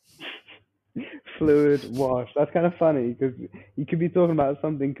explain? Fluid wash. That's kind of funny because you could be talking about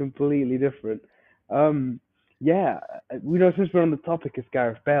something completely different. Um, yeah, since we're on the topic of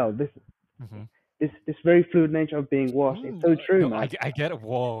Gareth Bale, Mm-hmm. this very fluid nature of being washed, it's so true, No, I, man. I get it.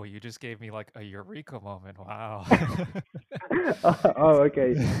 Whoa, you just gave me like a eureka moment. Wow. Oh,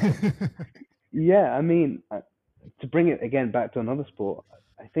 okay. Yeah, I mean, to bring it again back to another sport,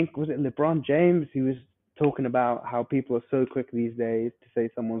 I think was it LeBron James? He was talking about how people are so quick these days to say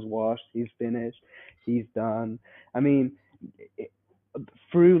someone's washed, he's finished, he's done. I mean, it,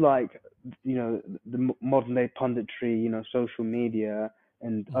 through like the modern day punditry, social media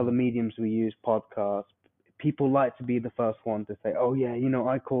and other Mhm. mediums we use, podcasts. People like to be the first one to say, "Oh yeah,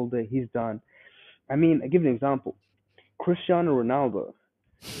 I called it. He's done." I mean, I give you an example. Cristiano Ronaldo,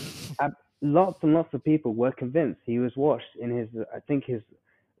 ab- lots and lots of people were convinced he was washed in his. I think his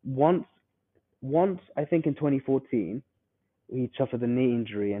once once I think in 2014 he suffered a knee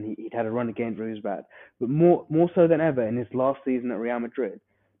injury and he'd had a run of games where he was bad. But more so than ever in his last season at Real Madrid,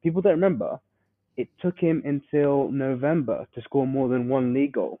 people don't remember it took him until November to score more than one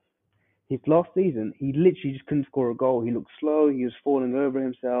league goal. His last season, he literally just couldn't score a goal. He looked slow. He was falling over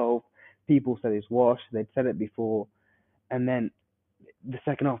himself. People said he's washed. They'd said it before, and then the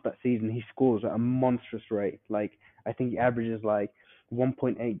second half of that season, he scores at a monstrous rate. Like I think he averages like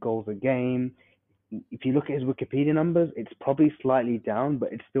 1.8 goals a game. If you look at his Wikipedia numbers, it's probably slightly down,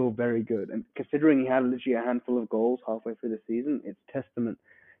 but it's still very good. And considering he had literally a handful of goals halfway through the season, it's testament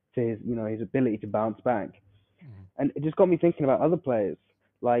to his, his ability to bounce back. Mm. And it just got me thinking about other players.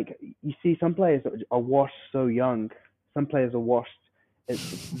 Like you see, some players that are washed so young. Some players are washed at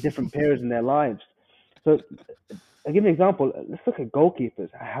different periods in their lives. So I'll give you an example. Let's look at goalkeepers.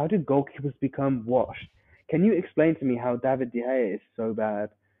 How do goalkeepers become washed? Can you explain to me how David De Gea is so bad?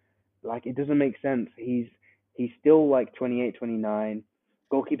 Like it doesn't make sense. He's still like 28, 29.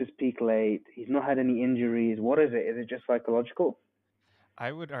 Goalkeepers peak late. He's not had any injuries. What is it? Is it just psychological?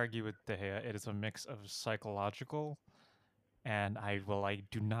 I would argue with De Gea, it is a mix of psychological, and I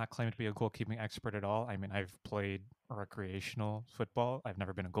do not claim to be a goalkeeping expert at all. I mean, I've played recreational football. I've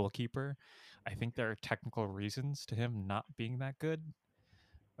never been a goalkeeper. I think there are technical reasons to him not being that good,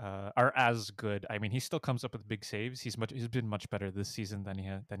 are as good. I mean, he still comes up with big saves. He's been much better this season than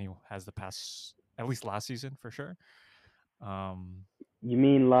he has the past, at least last season for sure. Um, You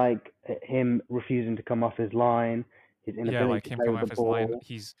mean like him refusing to come off his line, his yeah, inability like to him play coming with the off his line. ball,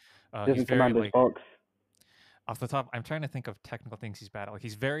 He's doesn't very command his like box? off the top. I'm trying to think of technical things he's bad at. Like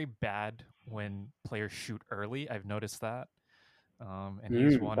he's very bad when players shoot early. I've noticed that. And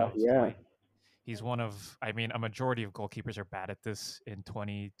he's one of Yeah. like he's one of I mean a majority of goalkeepers are bad at this in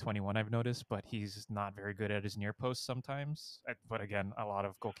 2021 I've noticed, but he's not very good at his near post sometimes. But again, a lot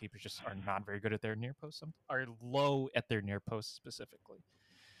of goalkeepers just are not very good at their near post, are low at their near post specifically.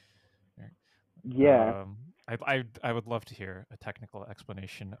 Right. Yeah. I would love to hear a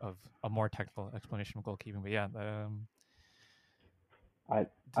more technical explanation of goalkeeping, but yeah, I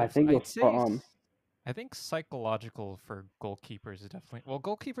I think you're I'd spot say on. I think psychological for goalkeepers is definitely well.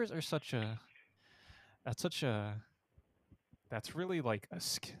 Goalkeepers are that's such a that's really like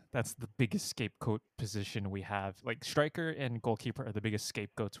that's the biggest scapegoat position we have. Like striker and goalkeeper are the biggest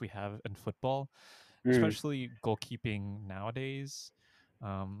scapegoats we have in football, Mm. especially goalkeeping nowadays.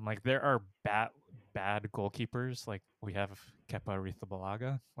 Like there are bad goalkeepers. Like we have Kepa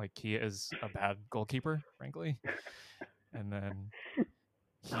Arrizabalaga. Like he is a bad goalkeeper, frankly. And then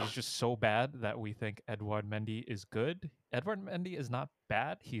he's just so bad that we think Edouard Mendy is good. Edouard Mendy is not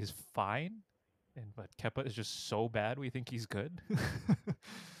bad. He is fine. And but Kepa is just so bad we think he's good.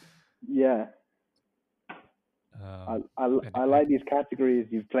 Yeah. I, um, I, and I like these categories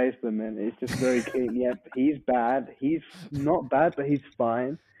you've placed them in. It's just very clear. Yep, he's bad. He's not bad, but he's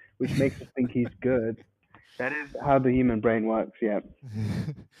fine, which makes us think he's good. That is how the human brain works. Yep.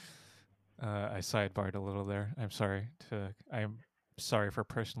 I sidebarred a little there. I'm sorry for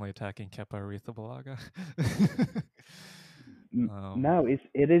personally attacking Kepa Arrizabalaga. um, No,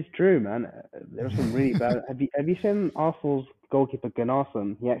 it is true, man. There are some really bad. Have you seen Arsenal's goalkeeper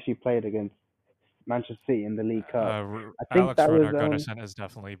Gunnarsson? He actually played against Manchester City in the League Cup. I think Alex that was Runar Gunnarsson is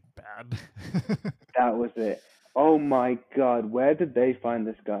definitely bad. that was it. Oh my God, where did they find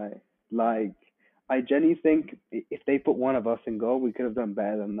this guy? Like, I genuinely think if they put one of us in goal, we could have done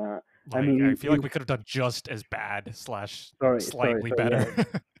better than that. I Like I mean, feel like we could have done just as bad slash slightly sorry, better.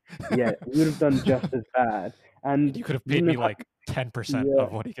 yeah, yeah, we would have done just as bad, And and you could have we paid wouldn't me have like 10% yeah.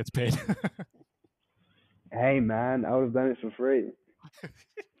 of what he gets paid. Hey man, I would have done it for free.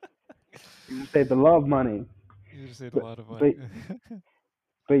 You would saved a lot of money, You just saved a but lot of but money.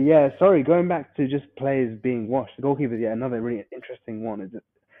 but yeah, sorry, going back to just players being washed. The goalkeepers, yeah, another really interesting one. Is it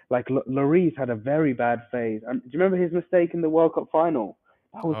like Lloris had a very bad phase? Do you remember his mistake in the World Cup final?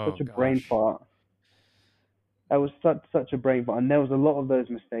 That was Oh such a brain gosh. fart. That was such a brain fart, and there was a lot of those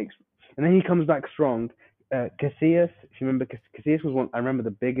mistakes. And then he comes back strong. Casillas, if you remember, Casillas was one. I remember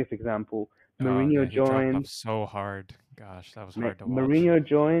the biggest example. Oh yeah, Mourinho he dropped off joined. so hard. Gosh, that was hard to watch. Mourinho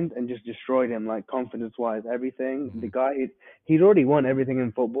joined and just destroyed him, like confidence wise, everything. The Mhm. guy he'd already won everything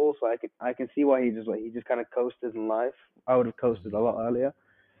in football, so I can see why he just kind of coasted in life. I would have coasted a Mhm. lot earlier,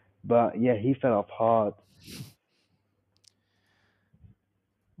 but yeah, he fell off hard.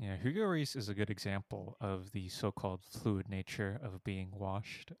 Yeah, Hugo Reese is a good example of the so-called fluid nature of being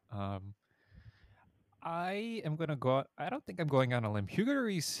washed. I am gonna go. I don't think I'm going on a limb. Hugo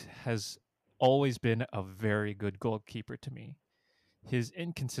Reese has always been a very good goalkeeper to me. His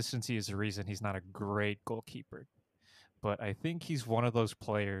inconsistency is the reason he's not a great goalkeeper. But I think he's one of those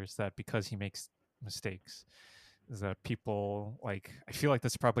players that because he makes mistakes, is that people like I feel like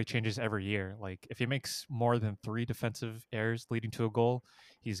this probably changes every year. Like if he makes more than 3 defensive errors leading to a goal,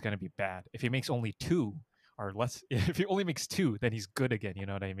 he's going to be bad. If he makes only 2 or less if he only makes 2, then he's good again, you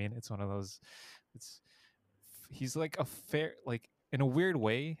know what I mean? It's one of those it's he's like a fair like in a weird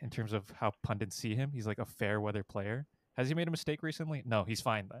way in terms of how pundits see him, he's like a fair weather player Has he made a mistake recently? No, he's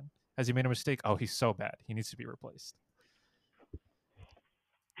fine then. Has he made a mistake? Oh, he's so bad. He needs to be replaced.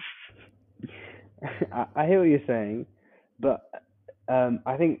 Mm. I hear what you're saying, but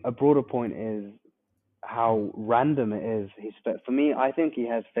I think a broader point is Mm. how random it is. For me, I think he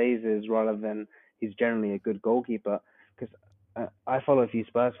has phases rather than he's generally a good goalkeeper. Because I follow a few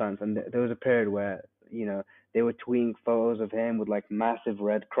Spurs fans, and there was a period where they were tweeting photos of him with like massive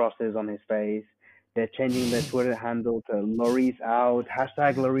red crosses on his face. They're changing their Twitter handle to Lloris out,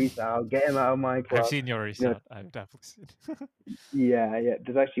 hashtag Lloris out, get him out of my I've club. seen your You know, out. I've definitely seen. yeah, yeah.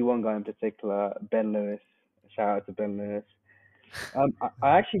 There's actually one guy in particular, Ben Lewis. Shout out to Ben Lewis. I've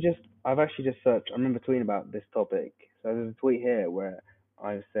actually just searched. I remember tweeting about this topic. So there's a tweet here where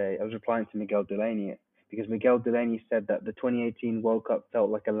I was replying to Miguel Delaney because Miguel Delaney said that the 2018 World Cup felt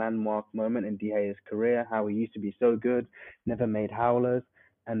like a landmark moment in De Gea's career. How he used to be so good, never made howlers,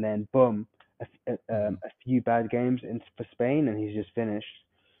 and then boom, Mm. a few bad games for Spain, and he's just finished.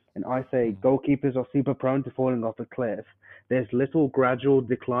 And I say Mm. goalkeepers are super prone to falling off a cliff. There's little gradual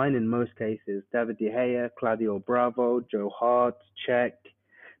decline in most cases. David De Gea, Claudio Bravo, Joe Hart, Czech,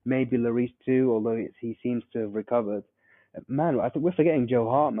 maybe Lloris too, although he seems to have recovered. Man, I think we're forgetting Joe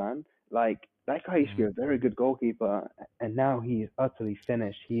Hart, man. Like that guy used to be Mm. a very good goalkeeper, and now he's utterly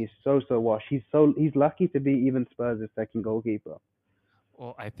finished. He is so washed. He's lucky to be even Spurs' second goalkeeper.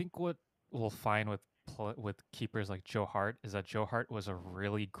 Well, I think what we'll find with with keepers like Joe Hart is that Joe Hart was a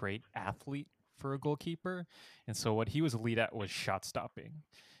really great athlete for a goalkeeper, and so what he was elite at was shot stopping.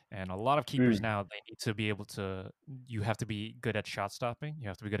 And a lot of keepers Mm. now they need to be able to. You have to be good at shot stopping. You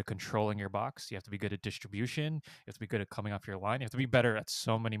have to be good at controlling your box. You have to be good at distribution. You have to be good at coming off your line. You have to be better at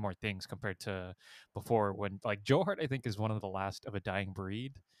so many more things compared to before. When like Joe Hart, I think is one of the last of a dying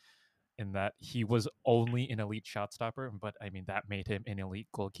breed in that he was only an elite shot stopper, but I mean that made him an elite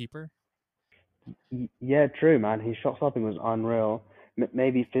goalkeeper. Yeah, true, man. His shot stopping was unreal.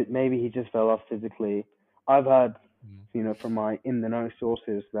 Maybe he just fell off physically. I've heard, Mm. from my in the know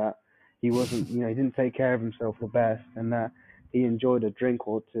sources that he wasn't, he didn't take care of himself the best, and that he enjoyed a drink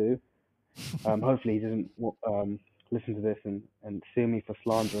or two. Hopefully he doesn't listen to this and sue me for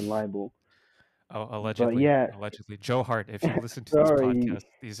slander and libel. Oh, But allegedly, yeah, allegedly, Joe Hart. If you listen to this sorry.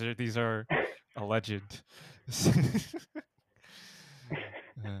 podcast, these are alleged.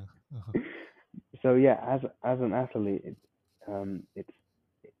 Uh-huh. So yeah, as an athlete, it's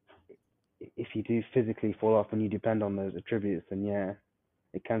if you do physically fall off and you depend on those attributes, then yeah,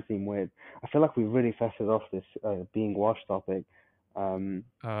 it can seem weird. I feel like we really fested off this being washed topic.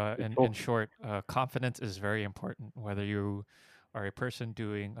 Let's In talk. short, confidence is very important, whether you are a person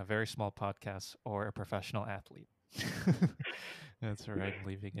doing a very small podcast or a professional athlete. That's where I'm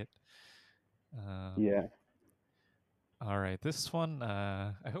leaving it. Um, Yeah, all right, this one.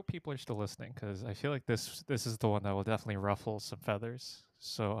 I hope people are still listening because I feel like this is the one that will definitely ruffle some feathers.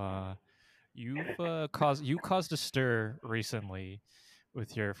 So, you caused a stir recently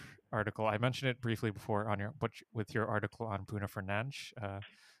with your article. I mentioned it briefly before on your but with your article on Bruno Fernandes.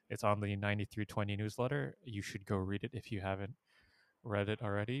 It's on the 9320 newsletter. You should go read it if you haven't read it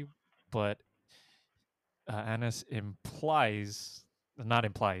already. But Anas implies, not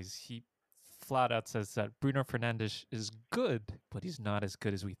implies, he flat out says that Bruno Fernandes is good, but he's not as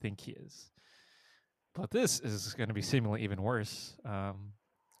good as we think he is. But this is going to be seemingly even worse.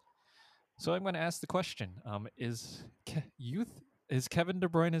 So I'm going to ask the question: youth is Kevin De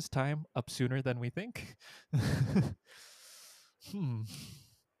Bruyne's time up sooner than we think? hmm.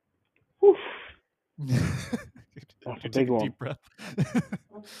 Oof, Would that's a you take big a one. deep breath?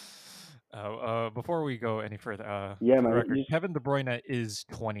 Before we go any further, Yeah, for the man. record, Kevin De Bruyne is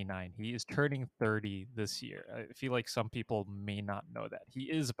 29. He is turning 30 this year. I feel like some people may not know that. He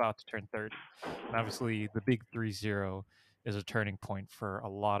is about to turn 30. And obviously, the big 3-0 is a turning point for a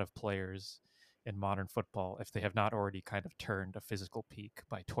lot of players in modern football if they have not already kind of turned a physical peak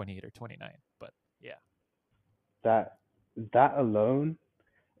by 28 or 29. But yeah. that that alone,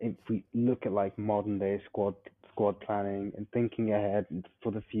 if we look at like modern day squad planning and thinking ahead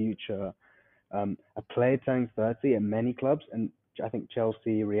for the future, a player turning 30 at many clubs, and I think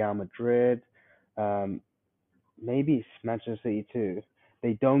Chelsea, Real Madrid, um, maybe Manchester City too.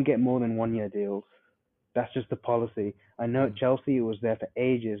 They don't get more than 1 year deals. That's just the policy. I know at Mm. Chelsea it was there for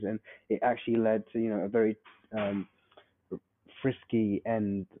ages, and it actually led to a very um, frisky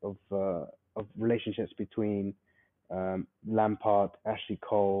end of relationships between Lampard, Ashley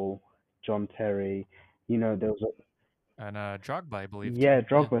Cole, John Terry. There was And Drogba, I believe, too. yeah, Yeah.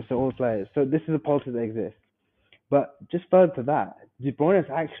 Drogba, so all players. So this is a policy that exists. But just further to that, De Bruyne is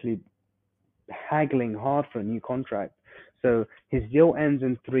actually haggling hard for a new contract. So his deal ends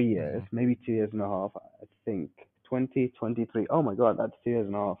in 3 years, Hmm. maybe 2 years and a half, I think, 2023. Oh my God, that's 2 years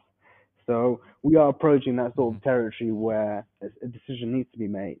and a half. So we are approaching that sort Mm-hmm. of territory where a decision needs to be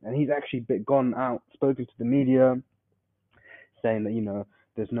made. And he's actually gone out, spoken to the media, saying that,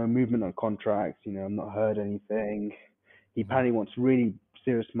 there's no movement on contracts, I've not heard anything. He Mm-hmm. apparently wants really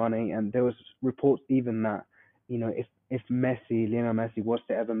serious money. And there was reports even that, if Lionel Messi was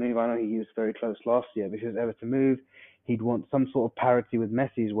to ever move, I know he was very close last year, but if he was ever to move, he'd want some sort of parity with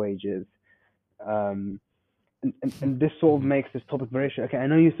Messi's wages. Um, and this sort of Mm-hmm. makes this topic very okay. I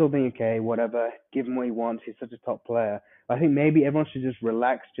know you're still thinking, okay, whatever, give him what he wants. He's such a top player. I think maybe everyone should just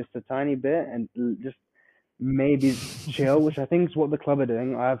relax just a tiny bit and just maybe chill, which I think is what the club are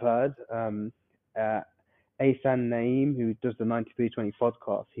doing. I've heard. Asan Naeem, who does the 9320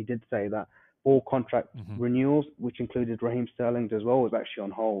 podcast, he did say that all contract Mm-hmm. renewals, which included Raheem Sterling's as well, was actually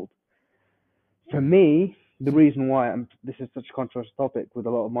on hold. For Mm-hmm. me, the reason why this is such a controversial topic with a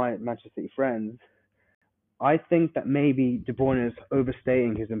lot of my Manchester City friends, I think that maybe De Bruyne is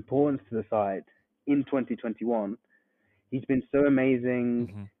overstating his importance to the side in 2021. He's been so amazing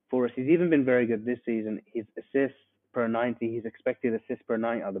Mm-hmm. for us. He's even been very good this season. His assists per 90, his expected assists per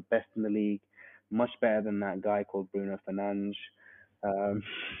 90 are the best in the league, much better than that guy called Bruno Fernandes. Um,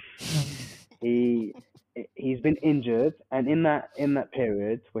 he he's been injured, and in that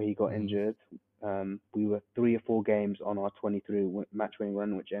period where he got Mm-hmm. injured, we were 3 or 4 games on our 23 match winning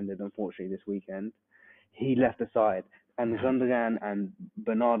run, which ended unfortunately this weekend. He left the side, and Mm-hmm. Gundogan and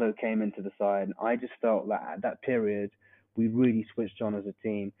Bernardo came into the side. I just felt that at that period, we really switched on as a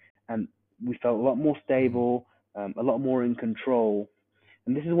team, and we felt a lot more Mm-hmm. stable, a lot more in control.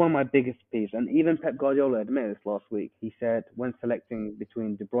 And this is one of my biggest peeves. And even Pep Guardiola admitted this last week. He said when selecting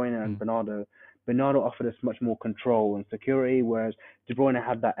between De Bruyne and Bernardo, Bernardo offered us much more control and security, whereas De Bruyne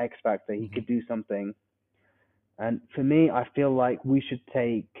had that X factor. He Mm-hmm. could do something. And for me, I feel like we should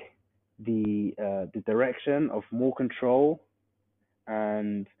take the direction of more control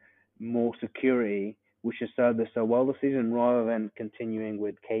and more security, which has served us so well this season, rather than continuing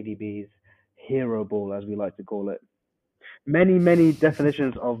with KDB's hero ball, as we like to call it. Many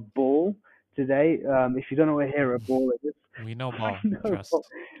definitions of ball today. If you don't know what a hero ball is, We know I ball. know. But Trust.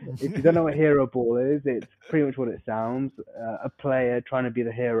 if you don't know what hero ball is, it's pretty much what it sounds. A player trying to be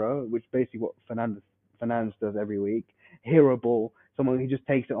the hero, which is basically what Fernandez does every week. Hero ball, someone who just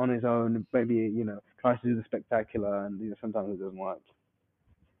takes it on his own, maybe tries to do the spectacular, and sometimes it doesn't work.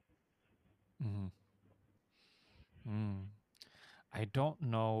 Mm-hmm. Mm. I don't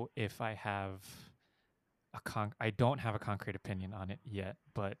know if I have I don't have a concrete opinion on it yet,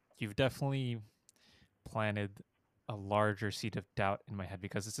 but you've definitely planted a larger seed of doubt in my head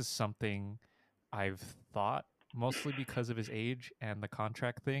because this is something I've thought mostly because of his age and the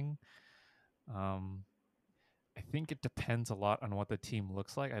contract thing. Um, I think it depends a lot on what the team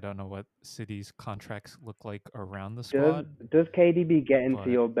looks like. I don't know what City's contracts look like around the Does squad, does KDB get into but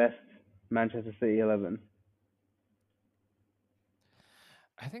your best Manchester City 11?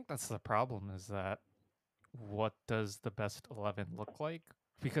 I think that's the problem is that what does the best 11 look like?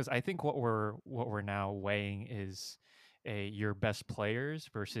 Because I think what we're now weighing is your best players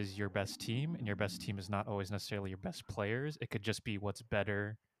versus your best team, and your best team is not always necessarily your best players. It could just be what's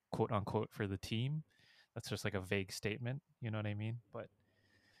better, quote unquote, for the team. That's just like a vague statement, you know what I mean? But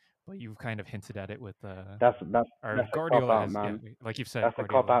you've kind of hinted at it with That's that's our that's a cop Guardiola out, has, yeah, man. like you've said, That's a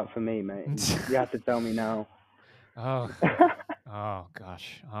cop Guardiola. out for me, mate. You have to tell me now. Oh, oh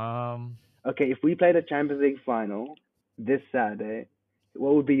gosh. Okay, if we played a Champions League final this Saturday,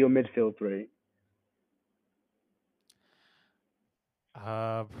 what would be your midfield three?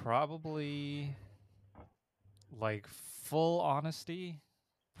 Probably like full honesty,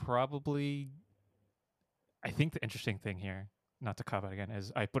 probably. I think the interesting thing here, not to cop out again,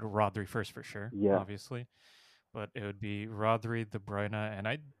 is I put Rodri first for sure, Yeah, obviously, but it would be Rodri, De Bruyne, and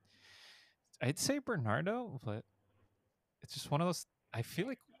I'd say Bernardo, but it's just one of those. I feel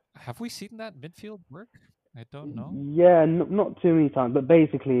like have we seen that midfield work? I don't know. yeah, not too many times, but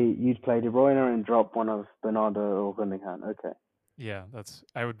basically you'd play De Bruyne and drop one of Bernardo or Gundogan. Okay. Yeah, that's.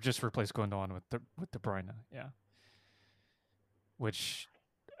 I would just replace Gundogan with De Bruyne. Yeah, which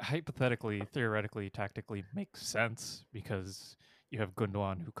hypothetically, theoretically, tactically makes sense because you have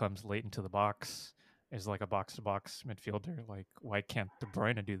Gundogan who comes late into the box is like a box to box midfielder. Like, why can't De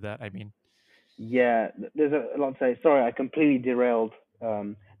Bruyne do that? I mean, Yeah, there's a lot to say. Sorry, I completely derailed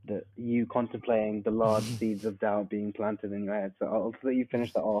you contemplating the large seeds of doubt being planted in your head. So I'll let you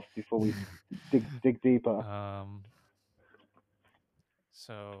finish that off before we dig deeper. um,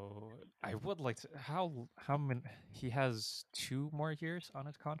 so I would like to. How many? He has 2 more years on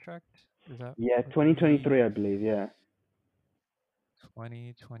his contract. Is that Yeah, what we? 2023, I believe. Yeah.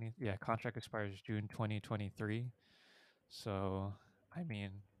 2020. Yeah, contract expires June 2023. So, I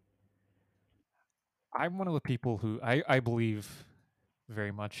mean, I'm one of the people who I believe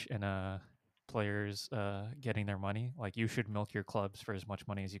very much in players getting their money. Like you should milk your clubs for as much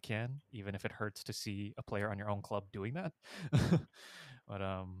money as you can, even if it hurts to see a player on your own club doing that. But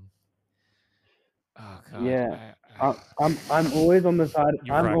oh god, Yeah, I'm always on the side.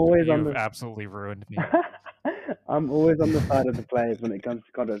 I'm always on you've the absolutely ruined me. I'm always on the side of the players when it comes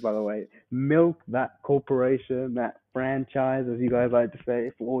to contracts. By the way, milk that corporation, that franchise, as you guys like to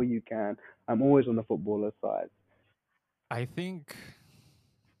say, for all you can. I'm always on the footballer's side. I think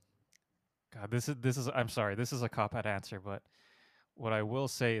God, this is I'm sorry, this is a cop out answer, but what I will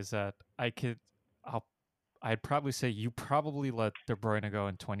say is that I'll I'd probably say you probably let De Bruyne go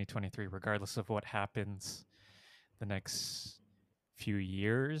in 2023, regardless of what happens the next few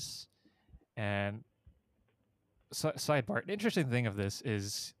years. And sidebar, an interesting thing of this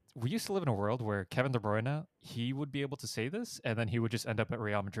is we used to live in a world where Kevin De Bruyne, he would be able to say this, and then he would just end up at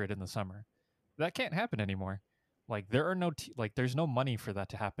Real Madrid in the summer. That can't happen anymore. Like there are there's no money for that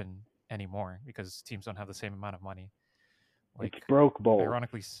to happen anymore because teams don't have the same amount of money. It's Like broke balls.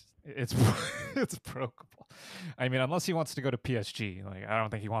 ironically, it's it's broke. I mean, unless he wants to go to PSG, like I don't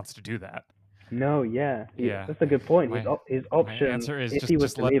think he wants to do that. No, yeah, Yeah, that's a good point. my His my options, answer is if he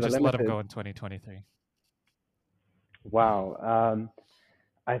was to leave, are just let him limited. go in 2023. Wow.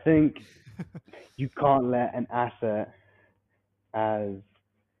 I think you can't let an asset as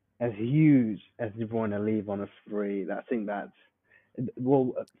as huge as De Bruyne leave on a spree. I think that's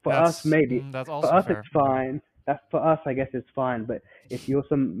well for us maybe That's for also us it's fair. fine. That's for us, I guess it's fine. But if you're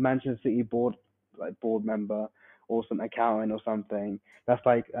some Manchester City board member or some accountant or something, that's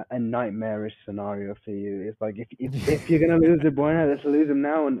like a nightmarish scenario for you. It's like if you're gonna lose De Bruyne, let's lose him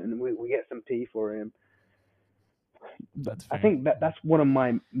now and we get some P for him. But That's I fair. think that's one of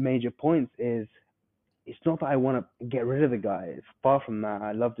my major points is it's not that I want to get rid of the guy. It's far from that.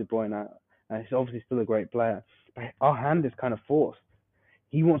 I love De Bruyne, and he's obviously still a great player. But our hand is kind of forced.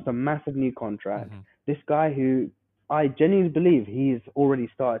 He wants a massive new contract. Hmm. This guy who I genuinely believe he's already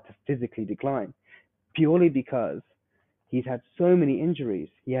started to physically decline purely because he's had so many injuries.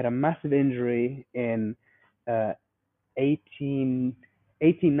 He had a massive injury in uh, 18,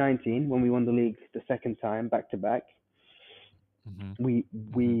 19 when we won the league the second time back to back. Hmm. We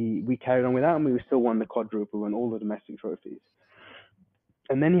Hmm. we carried on without him. We still won the quadruple and all the domestic trophies.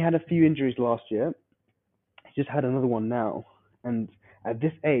 And then he had a few Hmm. injuries last year. He just had another one now. And at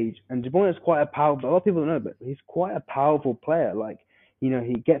this age, and De Bruyne is quite a powerful. A lot of people don't know, but he's quite a powerful player. Like he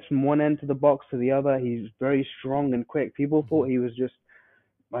gets from one end to the box to the other. He's very strong and quick. People thought Hmm. he was just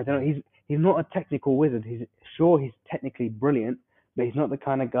I don't know. He's not a technical wizard. He's technically brilliant, but he's not the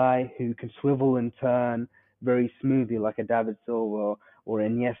kind of guy who can swivel and turn very smoothly like a David Silva or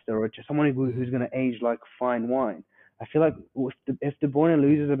Iniesta or just someone Hmm. who's going to age like fine wine. I feel like if De Bruyne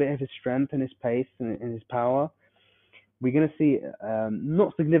loses Hmm. a bit of his strength and his pace and his power, we're going to see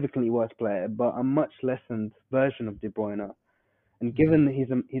not significantly worse player, but a much lessened version of De Bruyne. And Hmm. given his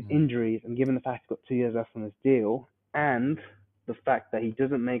Hmm. injuries, and given the fact he's got 2 years left on his deal, and the fact that he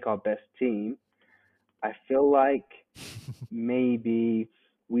doesn't make our best team, I feel like maybe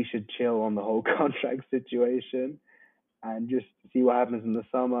we should chill on the whole contract situation and just see what happens in the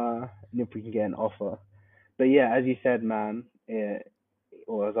summer and if we can get an offer. But yeah, as you said, man,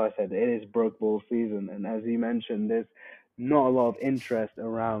 or as I said, it is broke ball season, and as you mentioned, there's not a lot of interest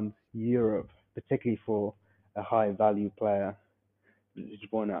around Europe, particularly for a high value player.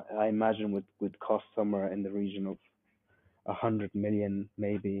 I imagine would cost somewhere in the region of 100 million,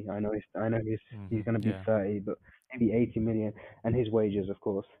 maybe. I know he's Hmm. going to be Yeah. 30, but maybe 80 million, and his wages, of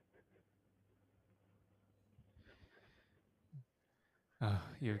course.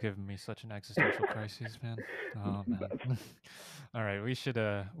 You've given me such an existential crisis, man. Oh man. All right, we should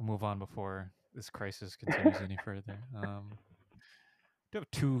move on before this crisis continues any further. I have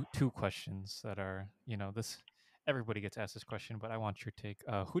two questions that are this everybody gets asked this question, but I want your take.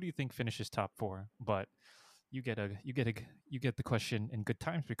 Who do you think finishes top four? But you get the question in good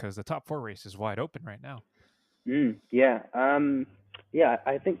times because the top four race is wide open right now. Yeah. Yeah.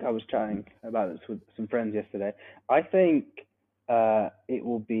 I think I was chatting about this with some friends yesterday. I think it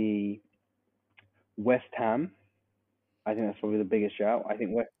will be West Ham. I think that's probably the biggest shout. I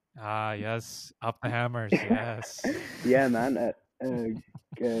think West. Ah, yes, up the hammers, yes. Yeah, man.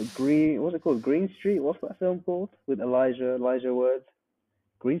 Green. What's it called? Green Street. What's that film called with Elijah Wood?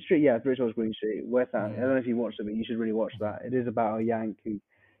 Green Street, yeah, pretty sure it's Green Street. West Ham. I don't Mm, know if you watched it, but you should really watch mhm, that. It is about a Yank who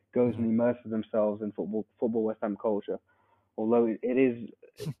goes and mhm, immerses themselves in football West Ham culture. Although it is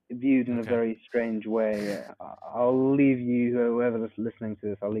viewed in a Okay. very strange way. I'll leave you, whoever's listening to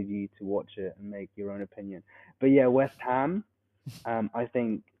this, I'll leave you to watch it and make your own opinion. But yeah, West Ham. I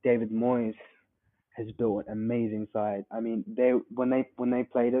think David Moyes has built an amazing side. I mean, when they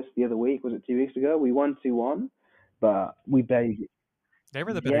played us the other week, was it 2 weeks ago? We won 2-1, but we barely. They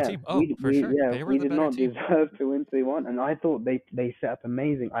were the better Yeah, team. Oh, for sure. They were we the did better not team. deserve to win 2-1, and I thought they set up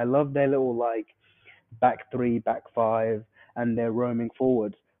amazing. I love their little like back three, back five, and their roaming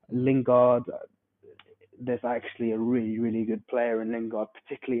forwards. Mm, Lingard, there's actually a really, really good player in Lingard,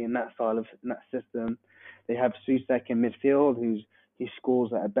 particularly in that style of in that system. They have Susek in midfield, he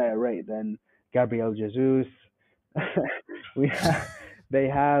scores at a better rate than Gabriel Jesus. we have, they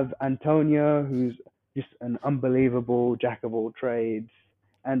have Antonio, who's just an unbelievable jack of all trades,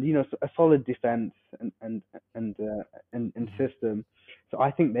 and a solid defense and mhm. system. So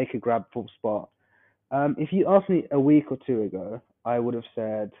I think they could grab full spot. If you asked me a week or two ago, I would have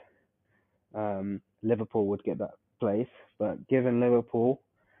said Liverpool would get that place. But given Liverpool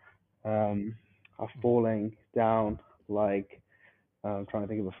um, are Mhm. falling down like I'm trying to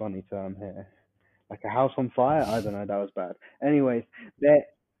think of a funny term here, like a house on fire. I don't know. That was bad. Anyways, they're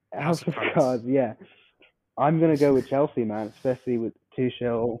House House of of Cards. Cards. Yeah, I'm gonna go with Chelsea, man. Especially with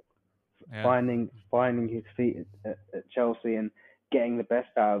Tuchel Yeah. finding his feet at Chelsea and getting the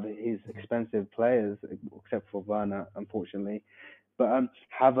best out of his Mhm. expensive players, except for Werner, unfortunately. But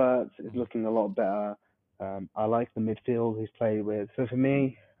Havertz is Mhm. looking a lot better. I like the midfield he's played with. So for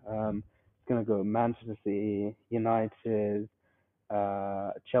me, it's gonna go Manchester City, United,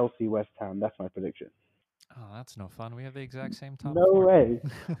 Chelsea, West Ham. That's my prediction. Oh, that's no fun. We have the exact same top No four. way.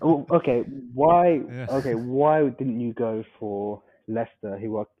 Oh, okay, why? Yeah. Okay, why didn't you go for Leicester,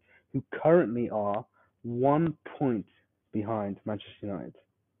 who currently are 1 point behind Manchester United?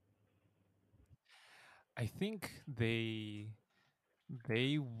 I think they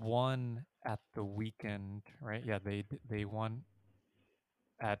won at the weekend, right? Yeah, they won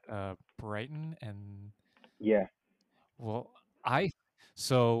at Brighton and Yeah. well, I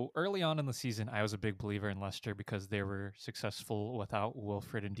so early on in the season I was a big believer in Leicester because they were successful without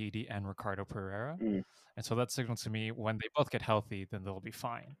Wilfred Ndidi and Ricardo Pereira. Mm, And so that signaled to me when they both get healthy, then they'll be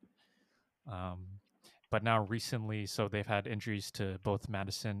fine. Um, but now recently, so they've had injuries to both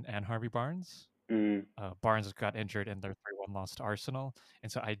Madison and Harvey Barnes. mm, Barnes got injured in their 3-1 loss to Arsenal.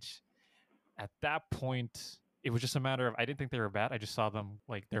 And so at that point, it was just a matter of I didn't think they were bad. I just saw them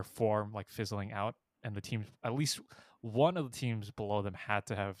like their form like fizzling out, and the teams at least one of the teams below them had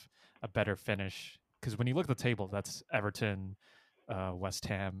to have a better finish. Because when you look at the table, that's Everton, West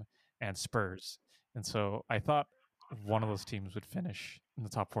Ham, and Spurs, and so I thought one of those teams would finish in the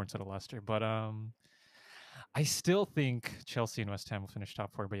top four instead of Leicester. But I still think Chelsea and West Ham will finish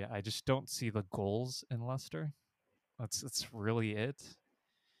top four. But yeah, I just don't see the goals in Leicester. That's really it.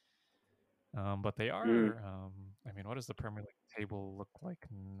 But they mm. are. I mean, what does the Premier League table look like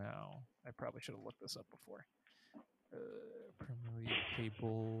now? I probably should have looked this up before. Premier League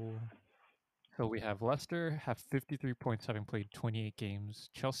table. So we have Leicester have 53 points having played 28 games.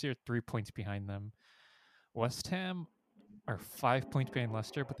 Chelsea are 3 points behind them. West Ham are 5 points behind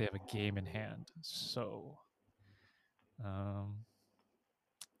Leicester, but they have a game in hand. So um,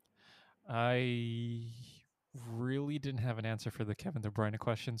 I really didn't have an answer for the Kevin De Bruyne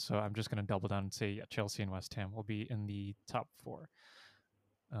question, so I'm just going to double down and say yeah, Chelsea and West Ham will be in the top four.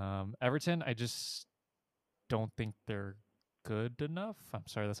 Everton, I just don't think they're good enough. I'm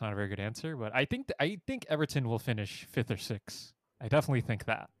sorry, that's not a very good answer, but I think Everton will finish fifth or sixth. I definitely think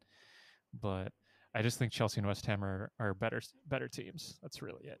that, but I just think Chelsea and West Ham are better teams. That's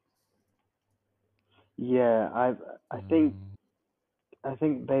really it. Yeah, I think Mm, I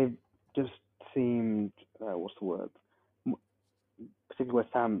think they've just seemed what's the word? Particularly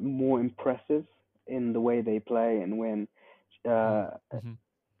West Ham more impressive in the way they play and when mm, uh, mm-hmm,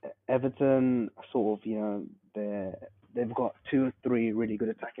 Everton sort of they've got two or three really good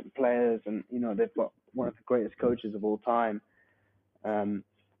attacking players and they've got one of the greatest coaches of all time. Um,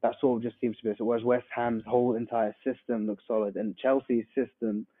 that sort of just seems to be so. Whereas West Ham's whole entire system looks solid, and Chelsea's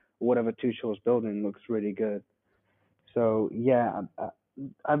system, whatever Tuchel's building, looks really good. So yeah,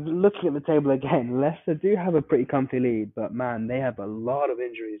 I'm looking at the table again. Leicester do have a pretty comfy lead, but man, they have a lot of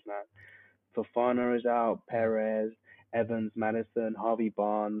injuries, man. Fofana is out, mm, Perez, Evans, Madison, Harvey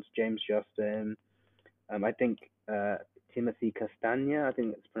Barnes, James Justin. I think Timothy Castagna, I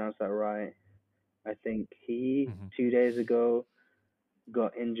think it's pronounced that right. I think he mm-hmm. 2 days ago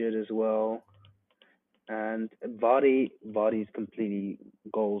got injured as well. And Vardy's completely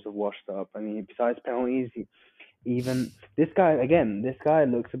goals have washed up. I mean, besides penalties, even this guy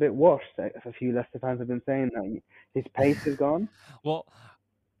looks a bit washed. A few Leicester fans have been saying that his pace is gone. Well,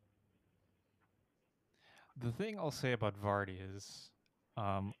 The thing I'll say about Vardy is,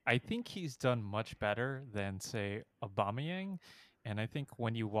 I think he's done much better than say Aubameyang, and I think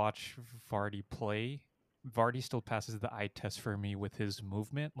when you watch Vardy play, Vardy still passes the eye test for me with his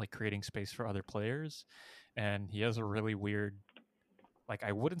movement, like creating space for other players, and he has a really weird. Like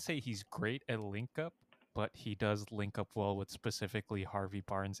I wouldn't say he's great at link up, but he does link up well with specifically Harvey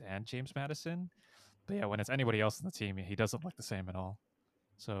Barnes and James Madison. But yeah, when it's anybody else in the team, he doesn't look the same at all.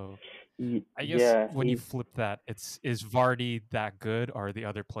 So I guess Yeah, when you flip that, it's is Vardy that good, or the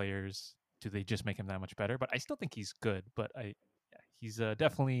other players do they just make him that much better? But I still think he's good. But yeah, he's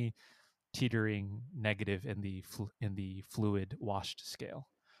definitely teetering negative in the in the fluid washed scale.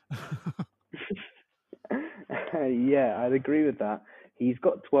 yeah, I'd agree with that. He's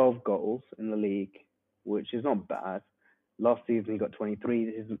got 12 goals in the league, which is not bad. Last season he got 23.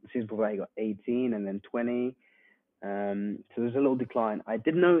 This season before that he got 18 and then 20. So there's a little decline. I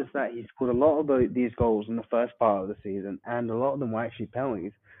did notice that he scored a lot of these goals in the first part of the season, and a lot of them were actually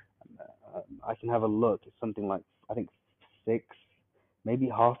penalties. I can have a look. It's something like I think six, maybe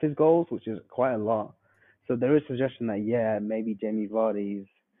half his goals, which is quite a lot. So there is suggestion that yeah, maybe Jamie Vardy's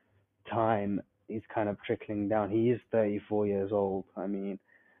time is kind of trickling down. He is 34 years old. I mean,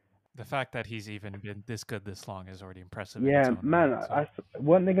 The fact that he's even been this good this long is already impressive in its yeah, own right. man. So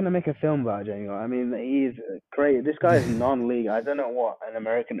Weren't they gonna make a film about Jamie? I mean, he's great. This guy is non-league. I don't know what an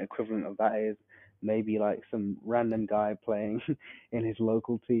American equivalent of that is. Maybe like some random guy playing in his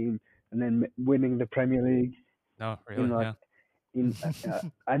local team and then winning the Premier League no, in really, like yeah.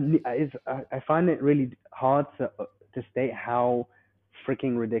 in. I find it really hard to state how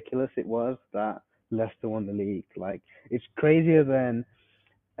freaking ridiculous it was that Leicester won the league. Like it's crazier than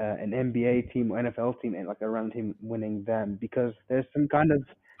an NBA team or NFL team and like a random team winning them because Oh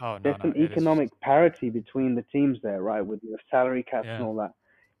no, there's no, some it is. economic parity between the teams there, right? With your salary caps and Yeah, all that.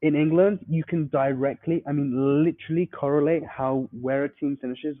 In England, you can directly, I mean, literally correlate how where a team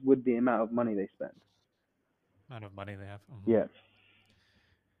finishes with the amount of money they spend. amount of money they have. Yeah.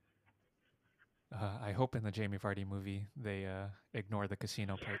 I hope in the Jamie Vardy movie they ignore the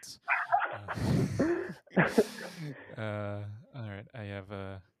casino parts. Uh, all right, I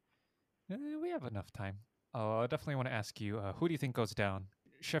have. We have enough time. I definitely want to ask you, who do you think goes down?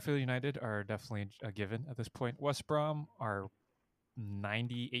 Sheffield United are definitely a given at this point. West Brom are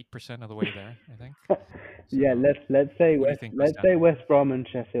 98% of the way there, I think. Yeah, So, who do you think goes let's down? say West Brom and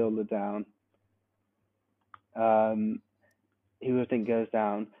Sheffield are down. Um, who I think goes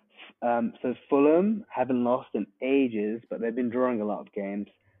down. So Fulham haven't lost in ages, but they've been drawing a lot of games.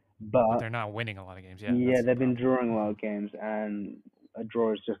 But But they're not winning a lot of games. Yeah, yeah, that's the they've been problem. drawing a lot of games, and a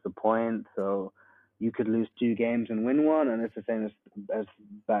draw is just a point. So you could lose two games and win one, and it's the same as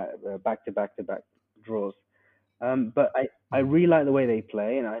back to back to back draws. But I Mhm. really like the way they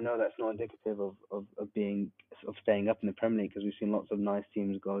play, and I know that's not indicative of being of staying up in the Premier League because we've seen lots of nice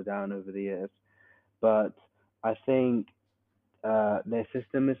teams go down over the years. But I think their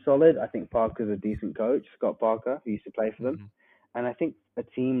system is solid. I think Parker's a decent coach, Scott Parker, who used to play for them. Mhm. And I think a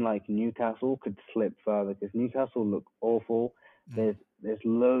team like Newcastle could slip further because Newcastle look awful. Mhm. There's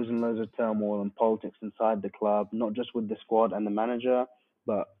loads and loads of turmoil and politics inside the club, not just with the squad and the manager,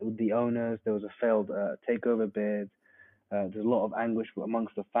 but with the owners. There was a failed takeover bid. There's a lot of anguish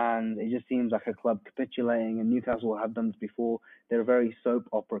amongst the fans. It just seems like a club capitulating, and Newcastle have done this before. They're a very soap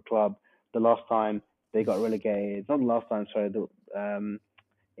opera club. The last time they got relegated, not the last time, sorry,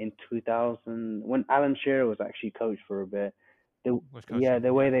 in 2000 when Alan Shearer was actually coach for a bit. Was Yeah, coaching.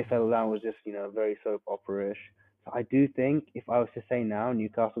 the way Yeah. they Mhm. fell down was just very soap opera-ish. So I do think if I was to say now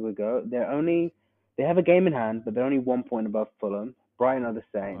Newcastle would go, they have a game in hand, but they're only 1 point above Fulham. Brighton are the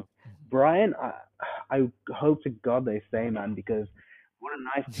same. Above. Mhm. Brighton, I hope to God they stay, man, because what a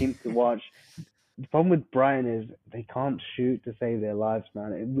nice team to watch. The problem with Brighton is they can't shoot to save their lives,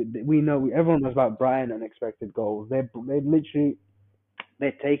 man. We know everyone knows about Brighton and expected goals. They're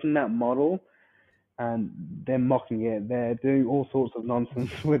taking that model and they're mocking it. They're doing all sorts of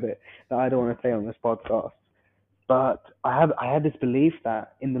nonsense with it that I don't want to say on this podcast. But I have this belief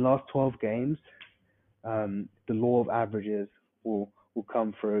that in the last 12 games, the law of averages will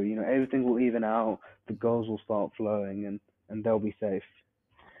come through. You know, everything will even out. The goals will start flowing, and they'll be safe.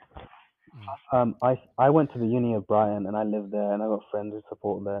 Mhm. I went to the uni of Brighton, and I live there, and I got friends who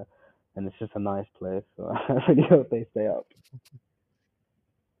support there, and it's just a nice place. So I really hope they stay up.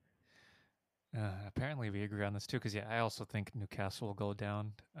 Apparently, we agree on this too. Because yeah, I also think Newcastle will go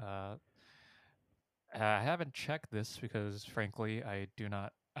down. I haven't checked this because, frankly, I do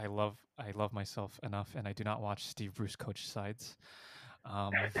not. I love myself enough, and I do not watch Steve Bruce coach sides.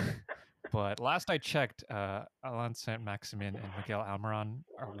 Um, But last I checked, Alan Saint Maximin and Miguel Almiron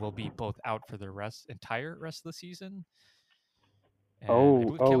will be both out for the entire rest of the season. And I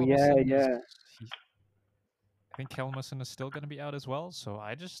believe Oh yeah, Kellerman is yeah. he. I think Kellerman is still going to be out as well. So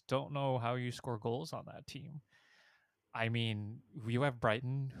I just don't know how you score goals on that team. I mean, you have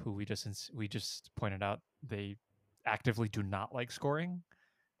Brighton, who we just pointed out they actively do not like scoring.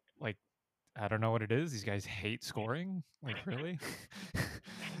 Like, I don't know what it is. These guys hate scoring. Like, really?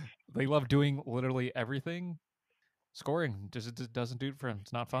 They love doing literally everything. Scoring just doesn't do it for him.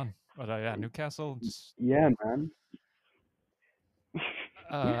 It's not fun. But yeah, Newcastle. Just Yeah, man.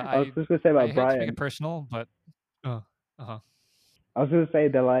 I was I just gonna say I about hate to make it Brighton. personal, but uh huh. I was gonna say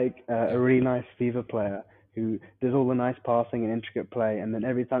they're like a Yeah, really nice FIFA player who does all the nice passing and intricate play, and then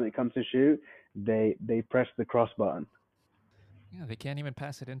every time it comes to shoot, they press the cross button. yeah. They can't even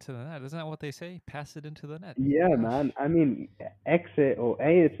pass it into the net. Isn't that what they say? Pass it into the net. Yeah, Ugh. man. I mean, exit or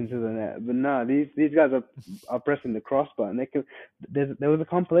A it into the net, but no, these guys are pressing the cross button. They can. There was a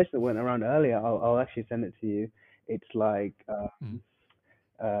compilation that went around earlier. I'll actually send it to you. It's like Mm.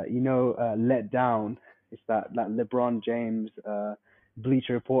 Let Down. It's that LeBron James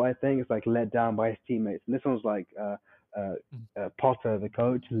Bleacher Report, I think. It's like let down by his teammates. And this one's like uh, Mm. Potter, the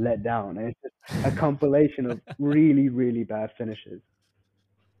coach, let down. And it's just a compilation of really, really bad finishes.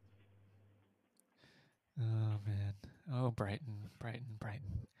 Oh man. Oh Brighton, Brighton,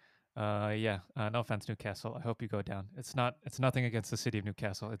 Brighton. Yeah. No offense, Newcastle. I hope you go down. It's nothing against the city of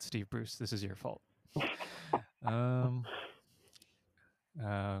Newcastle. It's Steve Bruce. This is your fault. Um.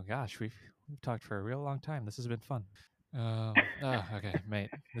 Gosh, we've talked for a real long time. This has been fun. Okay, mate.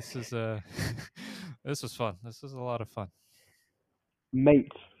 This is this was fun. This was a lot of fun.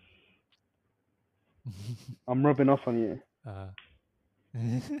 Mate, I'm rubbing off on you. uh,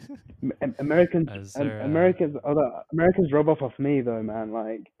 Americans, is there Americans rub off me though, man.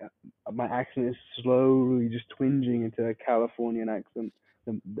 Like my accent is slowly just twinging into a Californian accent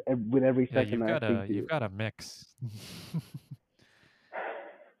with every yeah, second that I speak to you've you. got a mix.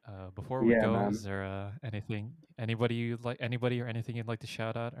 Before we Yeah, go, man. is there anybody or anything you'd like to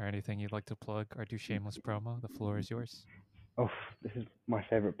shout out or anything you'd like to plug or do shameless promo? The floor is yours. Oh, this is my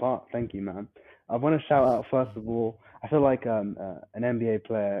favorite part. Thank you, man. I want to shout out first of all. I feel like an NBA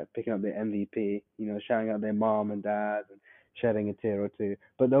player picking up the MVP. Shouting out their mom and dad and shedding a tear or two.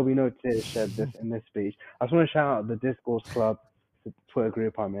 But there'll be no tears shed this in this speech. I just want to shout out the Discourse Club, the Twitter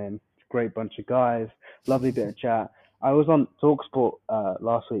group I'm in. It's a great bunch of guys. Lovely bit of chat. I was on Talksport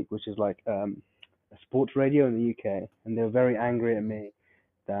last week, which is like a sports radio in the UK, and they were very angry at me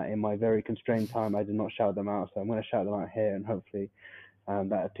that in my very constrained time I did not shout them out. So I'm going to shout them out here, and hopefully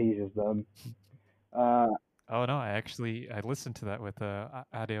that appeases them. Uh, Oh no, I listened to that with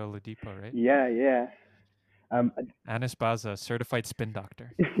Adeo Ladipo, right? yeah, yeah, um, Anis Bazza, certified spin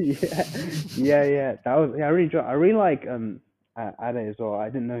doctor. yeah, yeah. That was yeah. I really like Ade as well. I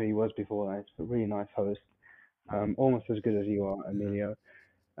didn't know who he was before. He's a really nice host. Almost as good as you are, Yeah. Emilio.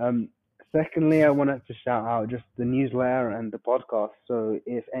 Um, Secondly, I wanted to shout out just the newsletter and the podcast. So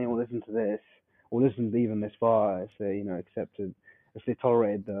if anyone listens to this or listens even this far, if they accepted, if they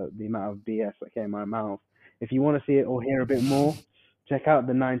tolerated the amount of BS that came out of my mouth, if you want to see it or hear a bit more, check out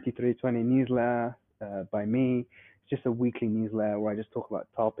the 9320 newsletter by me. It's just a weekly newsletter where I just talk about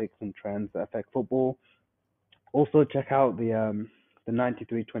topics and trends that affect football. Also, check out the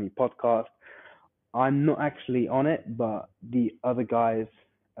 9320 podcast. I'm not actually on it, but the other guys,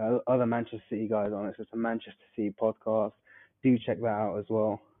 other Manchester City guys on it. So it's a Manchester City podcast. Do check that out as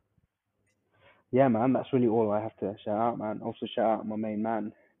well. Yeah, man, that's really all I have to shout out, man. Also shout out my main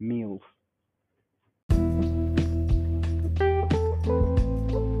man, Meals.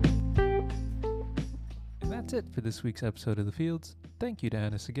 And that's it for this week's episode of The Fields. Thank you to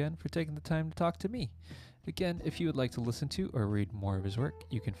Anis again for taking the time to talk to me. Again, if you would like to listen to or read more of his work,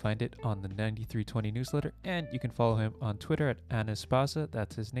 you can find it on the 9320 newsletter, and you can follow him on Twitter at Anis Bazza.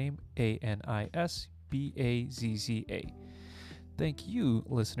 That's his name, ANISBAZZA. Thank you,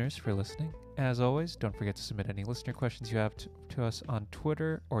 listeners, for listening. As always, don't forget to submit any listener questions you have to us on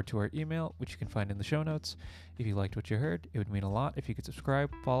Twitter or to our email, which you can find in the show notes. If you liked what you heard, it would mean a lot if you could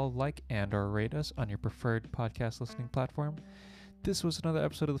subscribe, follow, like, and or rate us on your preferred podcast listening platform. This was another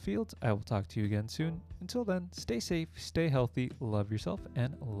episode of The Fields. I will talk to you again soon. Until then, stay safe, stay healthy, love yourself,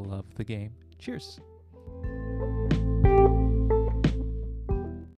 and love the game. Cheers.